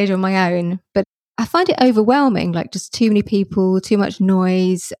on the stage on my own, but I find it overwhelming, like just too many people, too much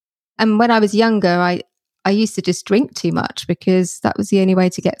noise. And when I was younger, I used to just drink too much because that was the only way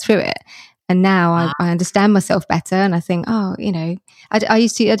to get through it. And now I understand myself better, and I think, I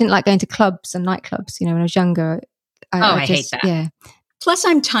didn't like going to clubs and nightclubs, when I was younger. I hate that. Yeah. Plus,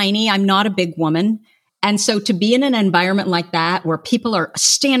 I'm tiny. I'm not a big woman. And so to be in an environment like that where people are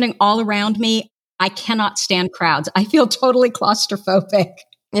standing all around me, I cannot stand crowds. I feel totally claustrophobic.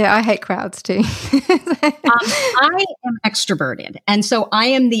 Yeah, I hate crowds too. I am extroverted. And so I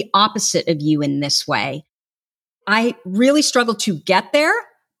am the opposite of you in this way. I really struggle to get there.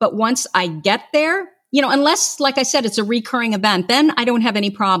 But once I get there, unless, like I said, it's a recurring event, then I don't have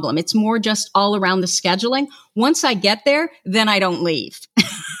any problem. It's more just all around the scheduling. Once I get there, then I don't leave.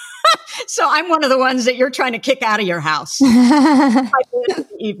 So I'm one of the ones that you're trying to kick out of your house by the end of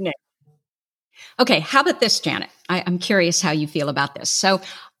the evening. Okay, how about this, Janet? I'm curious how you feel about this. So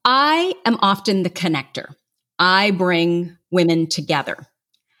I am often the connector. I bring women together.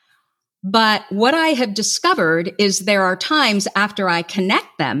 But what I have discovered is there are times after I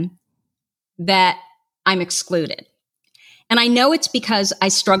connect them that I'm excluded. And I know it's because I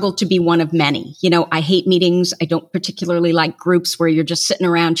struggle to be one of many. I hate meetings. I don't particularly like groups where you're just sitting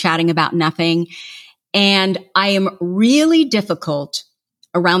around chatting about nothing. And I am really difficult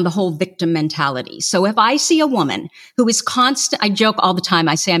around the whole victim mentality. So if I see a woman who is I joke all the time.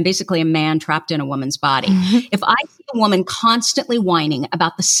 I say I'm basically a man trapped in a woman's body. Mm-hmm. If I see a woman constantly whining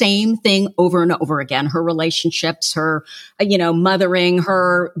about the same thing over and over again, her relationships, her, mothering,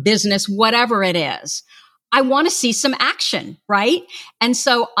 her business, whatever it is, I want to see some action, right? And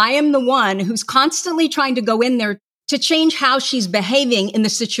so I am the one who's constantly trying to go in there to change how she's behaving in the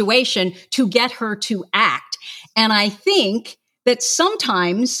situation to get her to act. And I think that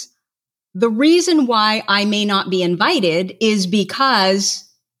sometimes the reason why I may not be invited is because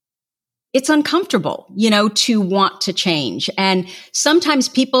it's uncomfortable, to want to change. And sometimes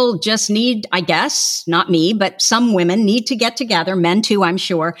people just need, I guess, not me, but some women need to get together, men too, I'm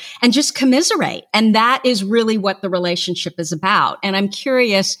sure, and just commiserate. And that is really what the relationship is about. And I'm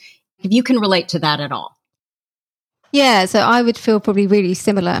curious if you can relate to that at all. Yeah, so I would feel probably really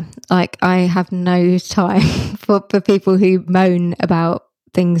similar. Like I have no time for people who moan about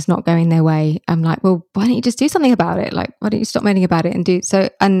things not going their way. I'm like, well, why don't you just do something about it? Like, why don't you stop moaning about it and do so?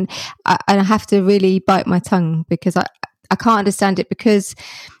 And I have to really bite my tongue because I can't understand it, because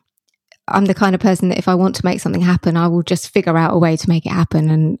I'm the kind of person that if I want to make something happen, I will just figure out a way to make it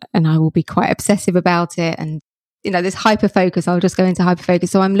happen, and I will be quite obsessive about it. And this hyper focus, I'll just go into hyper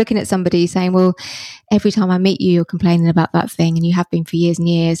focus. So I'm looking at somebody saying, well, every time I meet you, you're complaining about that thing, and you have been for years and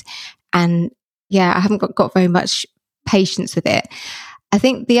years. And yeah, I haven't got very much patience with it. I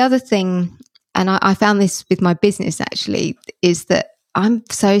think the other thing, and I found this with my business actually, is that I'm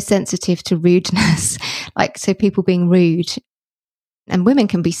so sensitive to rudeness, so people being rude, and women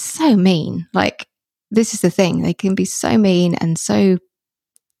can be so mean. Like, this is the thing. They can be so mean and so,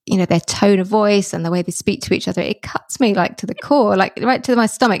 their tone of voice and the way they speak to each other, it cuts me to the core, right to my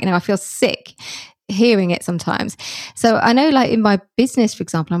stomach. I feel sick hearing it sometimes. So I know in my business, for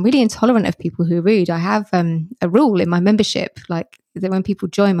example, I'm really intolerant of people who are rude. I have a rule in my membership, that when people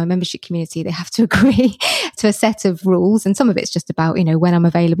join my membership community, they have to agree to a set of rules. And some of it's just about, when I'm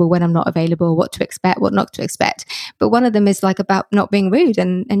available, when I'm not available, what to expect, what not to expect. But one of them is about not being rude,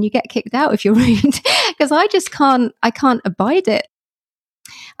 and you get kicked out if you're rude, because I can't abide it.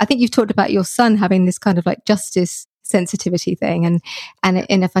 I think you've talked about your son having this kind of justice sensitivity thing. And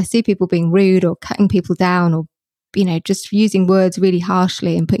if I see people being rude or cutting people down, or, just using words really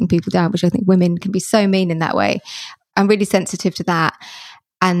harshly and putting people down, which I think women can be so mean in that way, I'm really sensitive to that.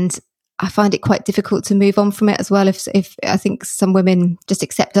 And I find it quite difficult to move on from it as well. If I think some women just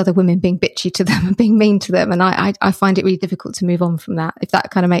accept other women being bitchy to them and being mean to them. And I find it really difficult to move on from that, if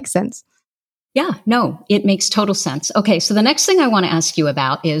that kind of makes sense. Yeah, no, it makes total sense. Okay, so the next thing I want to ask you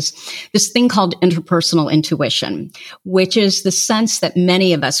about is this thing called interpersonal intuition, which is the sense that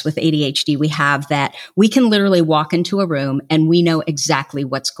many of us with ADHD, we have, that we can literally walk into a room and we know exactly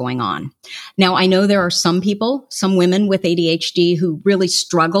what's going on. Now, I know there are some people, some women with ADHD who really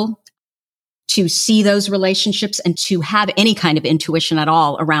struggle to see those relationships and to have any kind of intuition at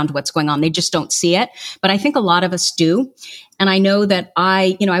all around what's going on. They just don't see it. But I think a lot of us do. And I know that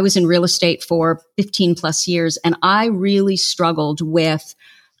I was in real estate for 15 plus years, and I really struggled with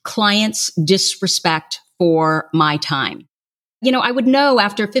clients' disrespect for my time. I would know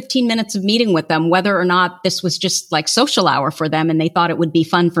after 15 minutes of meeting with them whether or not this was just like social hour for them and they thought it would be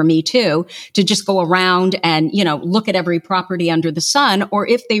fun for me too, to just go around and, look at every property under the sun, or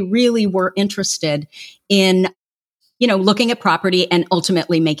if they really were interested in, looking at property and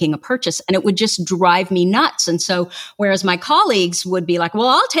ultimately making a purchase. And it would just drive me nuts. And so, whereas my colleagues would be like, well,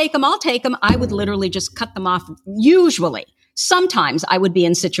 I'll take them. I would literally just cut them off. Usually, sometimes I would be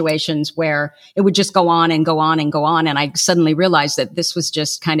in situations where it would just go on and go on and go on. And I suddenly realized that this was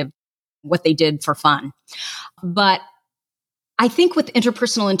just kind of what they did for fun. But I think with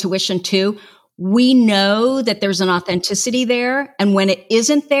interpersonal intuition too, we know that there's an authenticity there. And when it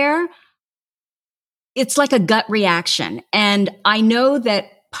isn't there, it's like a gut reaction. And I know that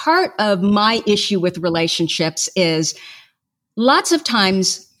part of my issue with relationships is lots of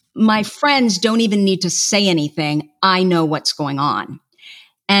times my friends don't even need to say anything. I know what's going on.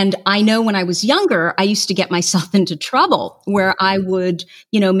 And I know when I was younger, I used to get myself into trouble where I would,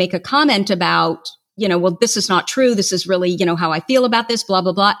 make a comment about, well, this is not true. This is really, how I feel about this, blah,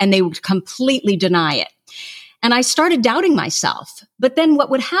 blah, blah. And they would completely deny it. And I started doubting myself. But then what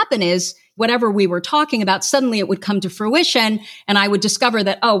would happen is whatever we were talking about, suddenly it would come to fruition. And I would discover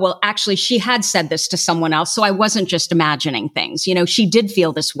that, oh, well, actually, she had said this to someone else. So I wasn't just imagining things. She did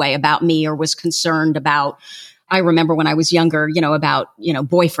feel this way about me or was concerned about, I remember when I was younger, about,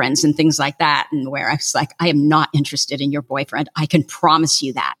 boyfriends and things like that. And where I was like, I am not interested in your boyfriend. I can promise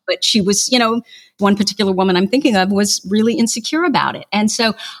you that. But she was, one particular woman I'm thinking of was really insecure about it. And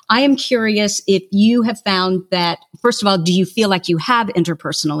so I am curious if you have found that, first of all, do you feel like you have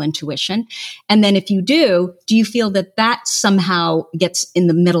interpersonal intuition? And then if you do you feel that that somehow gets in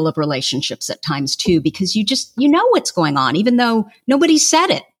the middle of relationships at times too? Because you know what's going on, even though nobody said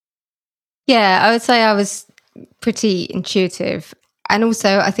it. Yeah, I would say I was pretty intuitive. And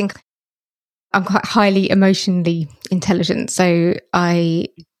also, I think I'm quite highly emotionally intelligent. So I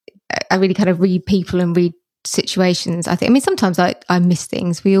really kind of read people and read situations. I mean, sometimes I miss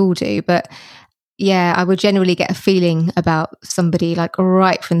things. We all do. But yeah, I would generally get a feeling about somebody like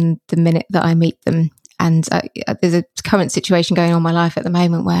right from the minute that I meet them. And there's a current situation going on in my life at the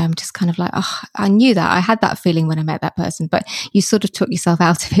moment where I'm just kind of like, oh, I knew that. I had that feeling when I met that person, but you sort of took yourself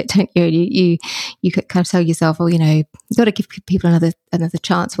out of it, don't you? You could kind of tell yourself, oh, you got to give people another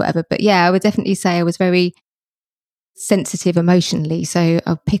chance, whatever. But yeah, I would definitely say I was very sensitive emotionally. So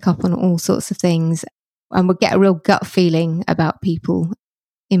I'll pick up on all sorts of things and would get a real gut feeling about people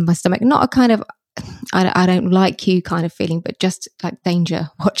in my stomach. Not a kind of, I don't like you kind of feeling, but just like danger,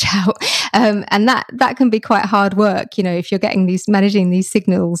 watch out. And that can be quite hard work. If you're managing these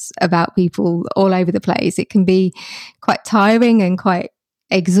signals about people all over the place, it can be quite tiring and quite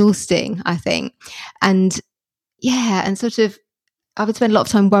exhausting, I think. And yeah, and sort of, I would spend a lot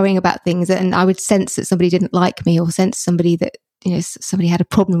of time worrying about things, and I would sense that somebody didn't like me or sense somebody that, somebody had a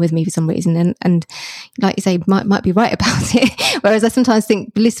problem with me for some reason. And like you say, might be right about it. Whereas I sometimes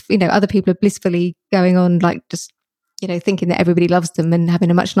think other people are blissfully going on, like just, thinking that everybody loves them and having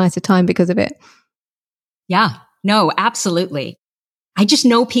a much nicer time because of it. Yeah, no, absolutely. I just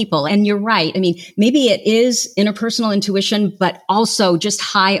know people, and you're right. I mean, maybe it is interpersonal intuition, but also just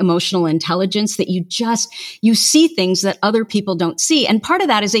high emotional intelligence that you see things that other people don't see. And part of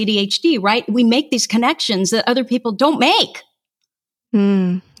that is ADHD, right? We make these connections that other people don't make.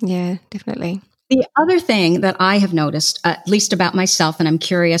 Yeah, definitely. The other thing that I have noticed, at least about myself, and I'm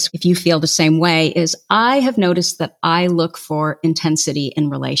curious if you feel the same way, is I have noticed that I look for intensity in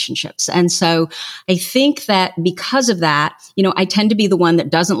relationships. And so I think that because of that, I tend to be the one that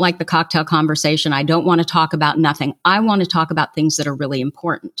doesn't like the cocktail conversation. I don't want to talk about nothing. I want to talk about things that are really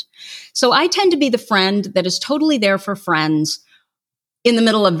important. So I tend to be the friend that is totally there for friends in the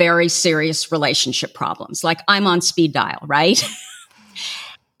middle of very serious relationship problems. Like I'm on speed dial, right?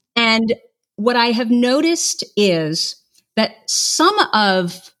 And what I have noticed is that some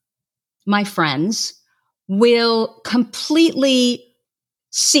of my friends will completely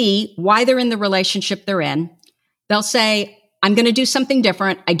see why they're in the relationship they're in. They'll say, I'm going to do something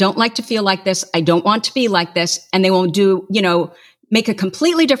different. I don't like to feel like this. I don't want to be like this. And they will make a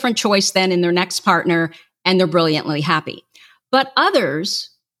completely different choice then in their next partner, and they're brilliantly happy. But others,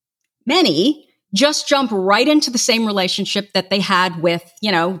 many, just jump right into the same relationship that they had with,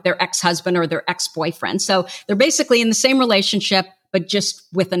 their ex-husband or their ex-boyfriend. So they're basically in the same relationship, but just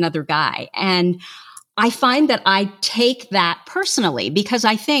with another guy. And I find that I take that personally because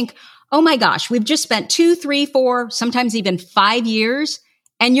I think, oh my gosh, we've just spent 2, 3, 4, sometimes even 5 years,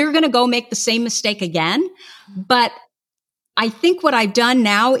 and you're going to go make the same mistake again. But I think what I've done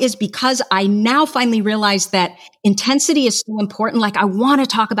now is because I now finally realize that intensity is so important. Like I want to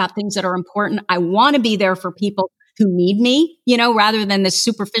talk about things that are important. I want to be there for people who need me, rather than this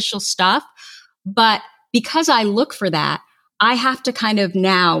superficial stuff. But because I look for that, I have to kind of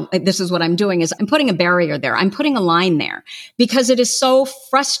now, this is what I'm doing is I'm putting a barrier there. I'm putting a line there because it is so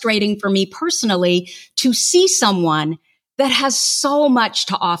frustrating for me personally to see someone that has so much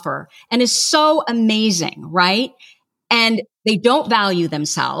to offer and is so amazing, right? And they don't value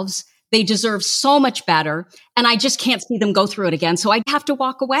themselves. They deserve so much better. And I just can't see them go through it again. So I have to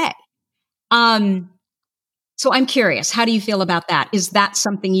walk away. So I'm curious, how do you feel about that? Is that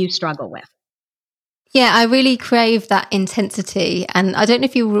something you struggle with? Yeah, I really crave that intensity. And I don't know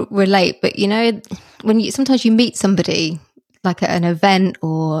if you relate, but when sometimes you meet somebody like at an event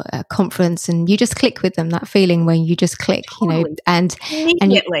or a conference and you just click with them, that feeling when you just click, Totally. and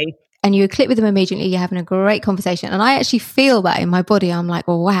Immediately. and you click with them immediately, you're having a great conversation. And I actually feel that in my body. I'm like,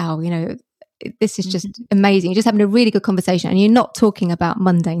 oh, wow, this is just amazing. You're just having a really good conversation and you're not talking about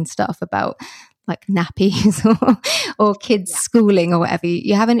mundane stuff about like nappies or kids schooling or whatever.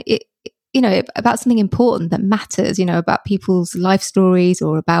 You're having it, about something important that matters, about people's life stories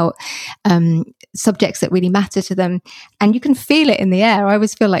or about subjects that really matter to them. And you can feel it in the air. I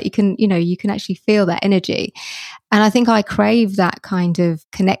always feel like you can actually feel that energy. And I think I crave that kind of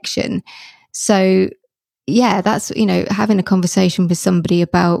connection. So yeah, that's, having a conversation with somebody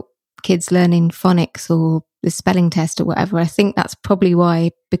about kids learning phonics or the spelling test or whatever. I think that's probably why,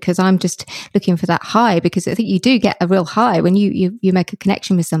 because I'm just looking for that high, because I think you do get a real high when you make a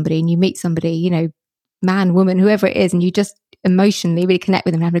connection with somebody and you meet somebody, man, woman, whoever it is, and you just emotionally really connect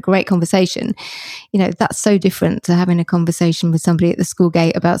with them and have a great conversation. That's so different to having a conversation with somebody at the school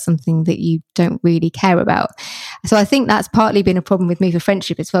gate about something that you don't really care about. So I think that's partly been a problem with me for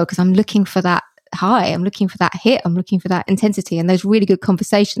friendship as well, because I'm looking for that high, I'm looking for that hit, I'm looking for that intensity and those really good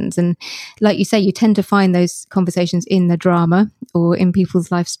conversations. And like you say, you tend to find those conversations in the drama or in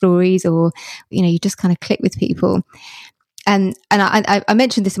people's life stories, or you just kind of click with people. And I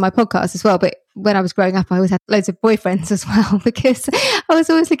mentioned this in my podcast as well, but when I was growing up, I always had loads of boyfriends as well, because I was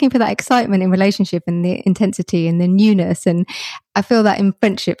always looking for that excitement in relationship and the intensity and the newness. And I feel that in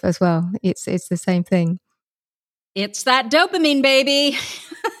friendship as well. It's the same thing. It's that dopamine, baby.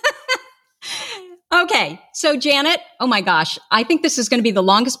 Okay. So Janet, oh my gosh, I think this is going to be the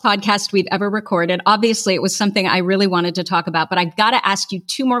longest podcast we've ever recorded. Obviously, it was something I really wanted to talk about, but I've got to ask you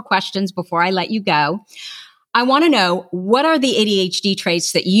 2 more questions before I let you go. I want to know, what are the ADHD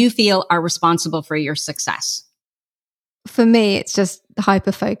traits that you feel are responsible for your success? For me, it's just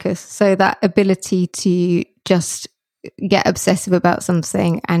hyper focus. So that ability to just get obsessive about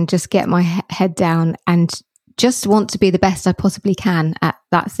something and just get my head down and just want to be the best I possibly can at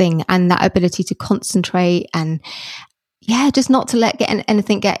that thing, and that ability to concentrate and just not to let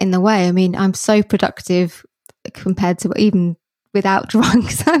anything get in the way. I mean, I'm so productive compared to even without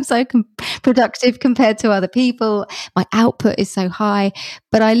drugs. I'm so productive compared to other people. My output is so high,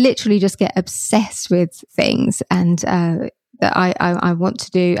 but I literally just get obsessed with things and that I want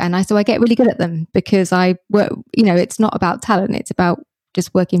to do. And so I get really good at them because I work, it's not about talent. It's about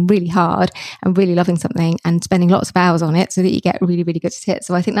just working really hard and really loving something and spending lots of hours on it so that you get really, really good at it.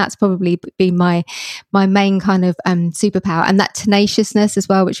 So I think that's probably been my main kind of superpower, and that tenaciousness as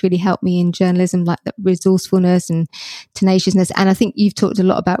well, which really helped me in journalism, like that resourcefulness and tenaciousness. And I think you've talked a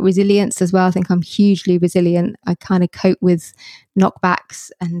lot about resilience as well. I think I'm hugely resilient. I kind of cope with knockbacks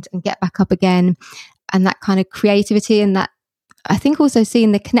and get back up again, and that kind of creativity, and that I think also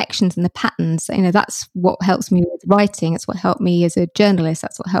seeing the connections and the patterns, that's what helps me with writing. It's what helped me as a journalist.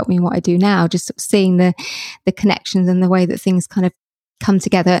 That's what helped me in what I do now. Just sort of seeing the connections and the way that things kind of come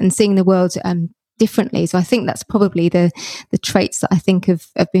together and seeing the world differently. So I think that's probably the traits that I think have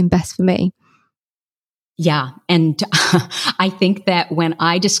been best for me. Yeah. And I think that when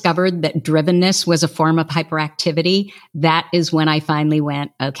I discovered that drivenness was a form of hyperactivity, that is when I finally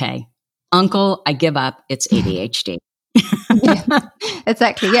went, okay, uncle, I give up. It's ADHD. Yeah,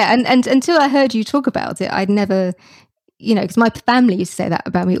 exactly. Yeah. And until I heard you talk about it, I'd never, because my family used to say that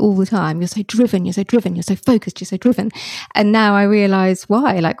about me all the time. You're so driven, you're so driven, you're so focused, you're so driven. And now I realize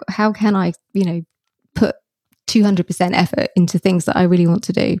why. Like, how can I, put 200% effort into things that I really want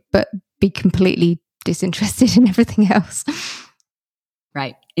to do, but be completely disinterested in everything else?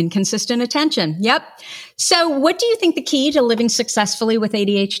 Right. Inconsistent attention. Yep. So what do you think the key to living successfully with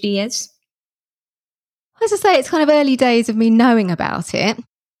ADHD is? As I say, it's kind of early days of me knowing about it,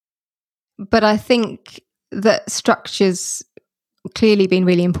 but I think that structures clearly been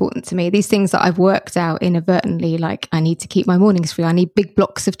really important to me. These things that I've worked out inadvertently, like I need to keep my mornings free. I need big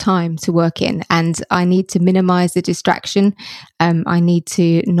blocks of time to work in, and I need to minimize the distraction. I need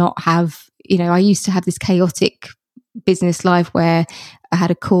to not have, I used to have this chaotic business life where I had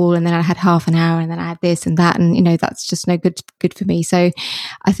a call and then I had half an hour and then I had this and that. And, that's just no good for me. So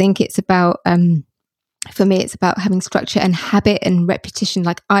I think it's about, for me, it's about having structure and habit and repetition.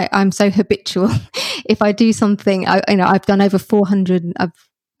 Like I'm so habitual. If I do something, I've done over 400, I've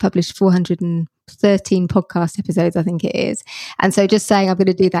published 413 podcast episodes, I think it is. And so just saying I'm going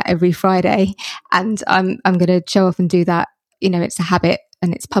to do that every Friday and I'm going to show up and do that, it's a habit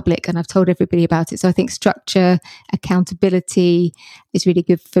and it's public and I've told everybody about it. So I think structure, accountability is really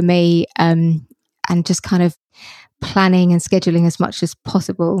good for me, and just kind of planning and scheduling as much as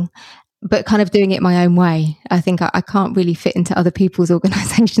possible, but kind of doing it my own way. I think I can't really fit into other people's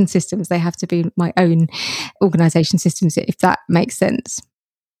organisation systems. They have to be my own organisation systems, if that makes sense.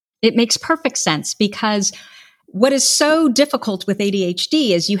 It makes perfect sense, because what is so difficult with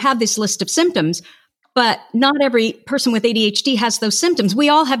ADHD is you have this list of symptoms, but not every person with ADHD has those symptoms. We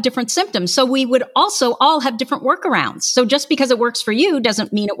all have different symptoms. So we would also all have different workarounds. So just because it works for you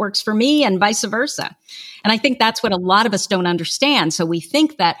doesn't mean it works for me, and vice versa. And I think that's what a lot of us don't understand. So we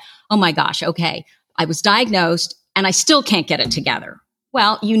think that, oh my gosh, okay, I was diagnosed and I still can't get it together.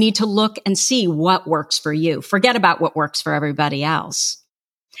 Well, you need to look and see what works for you. Forget about what works for everybody else.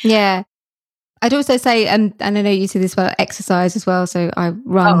 Yeah. I'd also say, and I know you say this about exercise as well. So I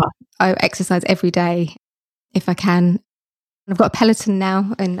run, I exercise every day if I can. I've got a Peloton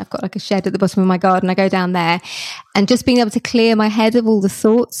now and I've got like a shed at the bottom of my garden. I go down there and just being able to clear my head of all the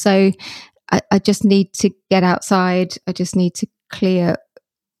thoughts. So I just need to get outside. I just need to clear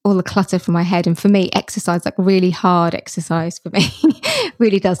all the clutter from my head. And for me, exercise, like really hard exercise for me,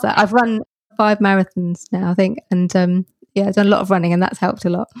 really does that. I've run 5 marathons now, I think. And I've done a lot of running and that's helped a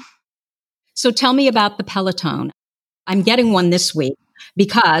lot. So tell me about the Peloton. I'm getting one this week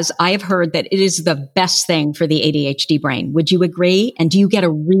because I have heard that it is the best thing for the ADHD brain. Would you agree? And do you get a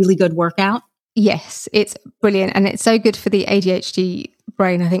really good workout? Yes, it's brilliant. And it's so good for the ADHD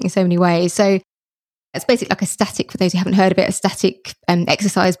brain, I think, in so many ways. So it's basically like a static, for those who haven't heard of it, a static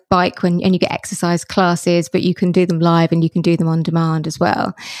exercise bike and you get exercise classes, but you can do them live and you can do them on demand as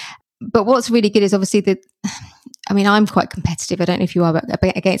well. But what's really good is obviously I'm quite competitive. I don't know if you are, but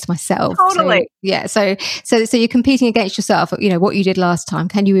against myself. Totally. So you're competing against yourself. What you did last time.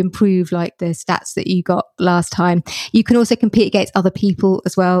 Can you improve like the stats that you got last time? You can also compete against other people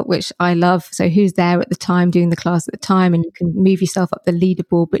as well, which I love. So who's there at the time doing the class at the time, and you can move yourself up the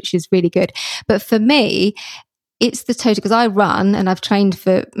leaderboard, which is really good. But for me, it's the total, because I run and I've trained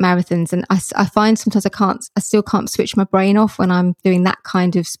for marathons, and I find sometimes I still can't switch my brain off when I'm doing that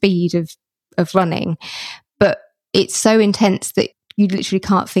kind of speed of running. But it's so intense that you literally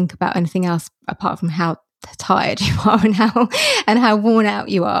can't think about anything else apart from how tired you are and how worn out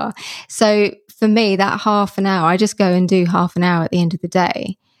you are. So for me, that half an hour, I just go and do half an hour at the end of the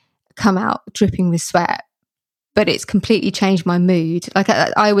day, come out dripping with sweat. But it's completely changed my mood. Like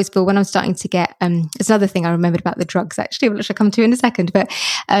I always feel when I'm starting to get, there's another thing I remembered about the drugs actually, which I'll come to in a second, but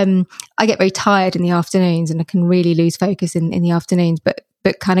I get very tired in the afternoons and I can really lose focus in the afternoons, but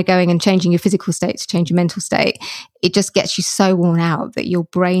kind of going and changing your physical state to change your mental state, it just gets you so worn out that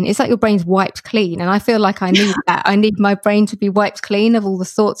it's like your brain's wiped clean. And I feel like I need that. I need my brain to be wiped clean of all the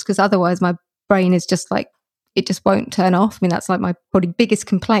thoughts, because otherwise my brain is just like, it just won't turn off. I mean, that's like my probably biggest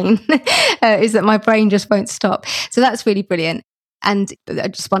complaint is that my brain just won't stop. So that's really brilliant. And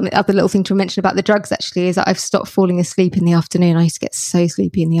just one other little thing to mention about the drugs actually is that I've stopped falling asleep in the afternoon. I used to get so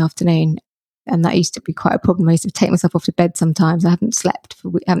sleepy in the afternoon, and that used to be quite a problem. I used to take myself off to bed sometimes. I haven't slept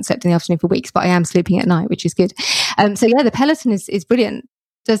in the afternoon for weeks, but I am sleeping at night, which is good. So yeah, the Peloton is brilliant.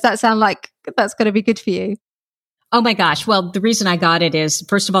 Does that sound like that's going to be good for you? Oh my gosh. Well, the reason I got it is,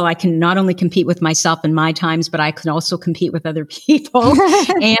 first of all, I can not only compete with myself in my times, but I can also compete with other people.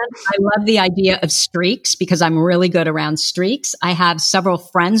 And I love the idea of streaks because I'm really good around streaks. I have several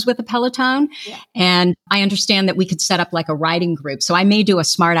friends with a Peloton, and I understand that we could set up like a riding group. So I may do a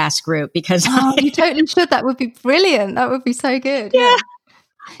smartass group because you totally should. That would be brilliant. That would be so good. Yeah.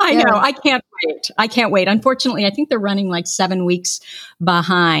 I know. I can't wait. Unfortunately, I think they're running like 7 weeks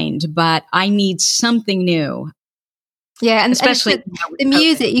behind, but I need something new. Yeah, and especially the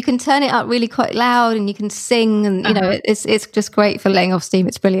music, you can turn it up really quite loud and you can sing, and it's just great for letting off steam.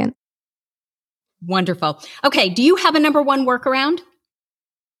 It's brilliant. Wonderful. Okay, do you have a number one workaround?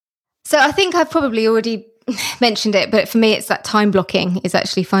 So I think I've probably already mentioned it, but for me it's that time blocking, is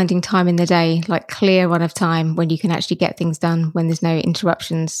actually finding time in the day, like clear run of time when you can actually get things done when there's no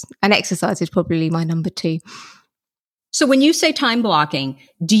interruptions. And exercise is probably my number 2. So when you say time blocking,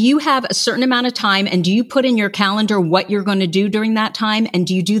 do you have a certain amount of time and do you put in your calendar what you're going to do during that time? And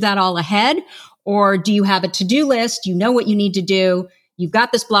do you do that all ahead? Or do you have a to-do list? You know what you need to do. You've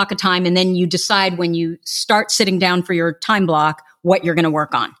got this block of time and then you decide when you start sitting down for your time block, what you're going to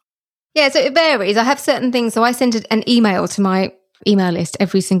work on. Yeah, so it varies. I have certain things. So I send an email to my email list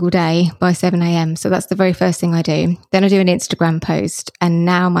every single day by 7 a.m. So that's the very first thing I do. Then I do an Instagram post. And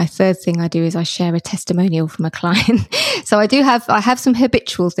now my third thing I do is I share a testimonial from a client. So I have some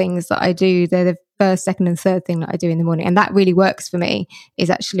habitual things that I do. They're the first, second and third thing that I do in the morning. And that really works for me, is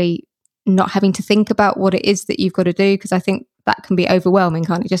actually not having to think about what it is that you've got to do. Because I think that can be overwhelming,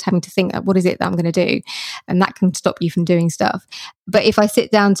 can't it? Just having to think, what is it that I'm going to do? And that can stop you from doing stuff. But if I sit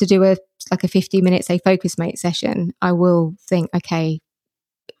down to do a 50-minute, say, Focus Mate session, I will think, okay,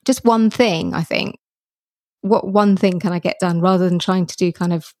 just one thing, I think. What one thing can I get done, rather than trying to do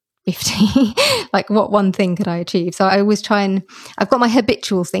kind of 50? Like, what one thing could I achieve? So I always try and, I've got my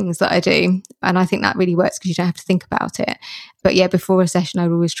habitual things that I do. And I think that really works because you don't have to think about it. But yeah, before a session, I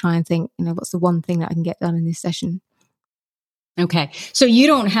would always try and think, what's the one thing that I can get done in this session? Okay. So you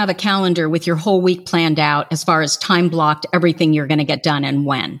don't have a calendar with your whole week planned out as far as time blocked, everything you're going to get done and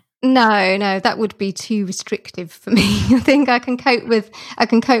when? No, that would be too restrictive for me. I think I can cope with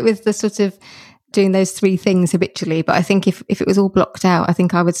the sort of doing those three things habitually. But I think if it was all blocked out, I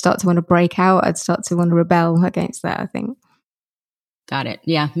think I would start to want to break out. I'd start to want to rebel against that, I think. Got it.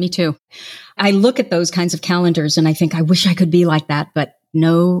 Yeah, me too. I look at those kinds of calendars and I think I wish I could be like that, but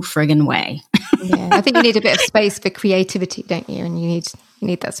no friggin' way. Yeah, I think you need a bit of space for creativity, don't you? And you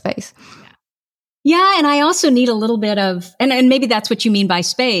need that space. Yeah, and I also need a little bit of, and maybe that's what you mean by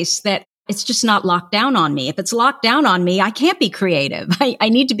space, that it's just not locked down on me. If it's locked down on me, I can't be creative. I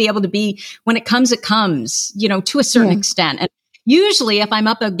need to be able to be, when it comes, to a certain extent. And usually if I'm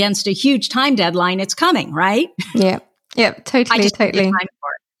up against a huge time deadline, it's coming, right? Yeah, totally. I just need the time for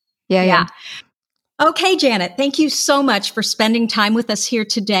it. Yeah. Okay, Janet, thank you so much for spending time with us here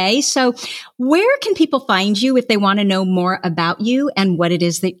today. So where can people find you if they want to know more about you and what it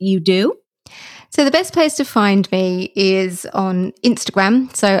is that you do? So the best place to find me is on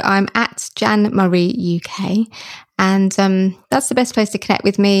Instagram. So I'm at Jan Murray UK. And that's the best place to connect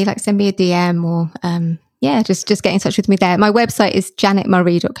with me. Like, send me a DM or just get in touch with me there. My website is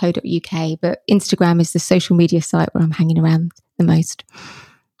janetmurray.co.uk, but Instagram is the social media site where I'm hanging around the most.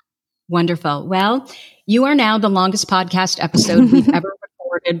 Wonderful. Well, you are now the longest podcast episode we've ever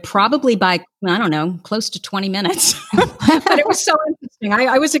recorded, probably by, I don't know, close to 20 minutes. But it was so interesting.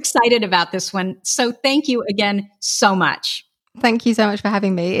 I was excited about this one. So thank you again so much. Thank you so much for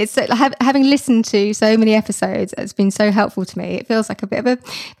having me. It's having listened to so many episodes, it's been so helpful to me. It feels like a bit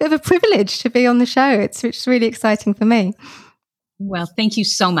of a privilege to be on the show. It's really exciting for me. Well, thank you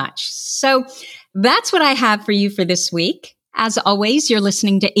so much. So that's what I have for you for this week. As always, you're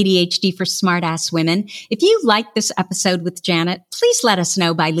listening to ADHD for Smartass Women. If you like this episode with Janet, please let us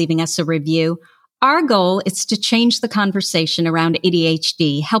know by leaving us a review. Our goal is to change the conversation around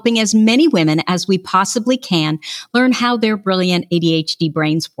ADHD, helping as many women as we possibly can learn how their brilliant ADHD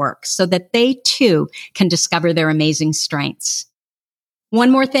brains work so that they too can discover their amazing strengths. One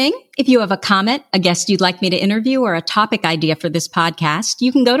more thing, if you have a comment, a guest you'd like me to interview, or a topic idea for this podcast,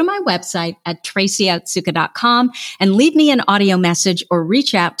 you can go to my website at traceyotsuka.com and leave me an audio message or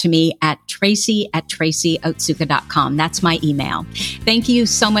reach out to me at tracy@traceyotsuka.com. That's my email. Thank you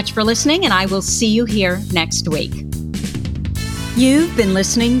so much for listening, and I will see you here next week. You've been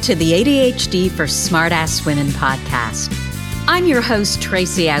listening to the ADHD for Smartass Women podcast. I'm your host,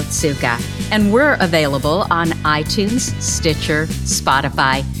 Tracy Otsuka, and we're available on iTunes, Stitcher,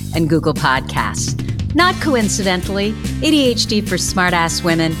 Spotify, and Google Podcasts. Not coincidentally, ADHD for Smartass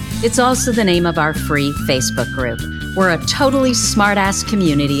Women, it's also the name of our free Facebook group. We're a totally smartass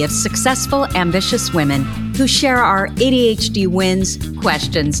community of successful, ambitious women who share our ADHD wins,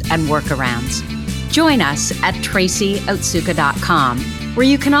 questions, and workarounds. Join us at tracyotsuka.com, where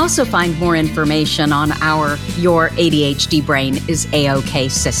you can also find more information on our Your ADHD Brain is A-OK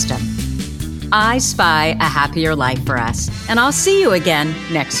system. I spy a happier life for us, and I'll see you again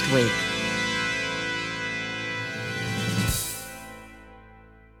next week.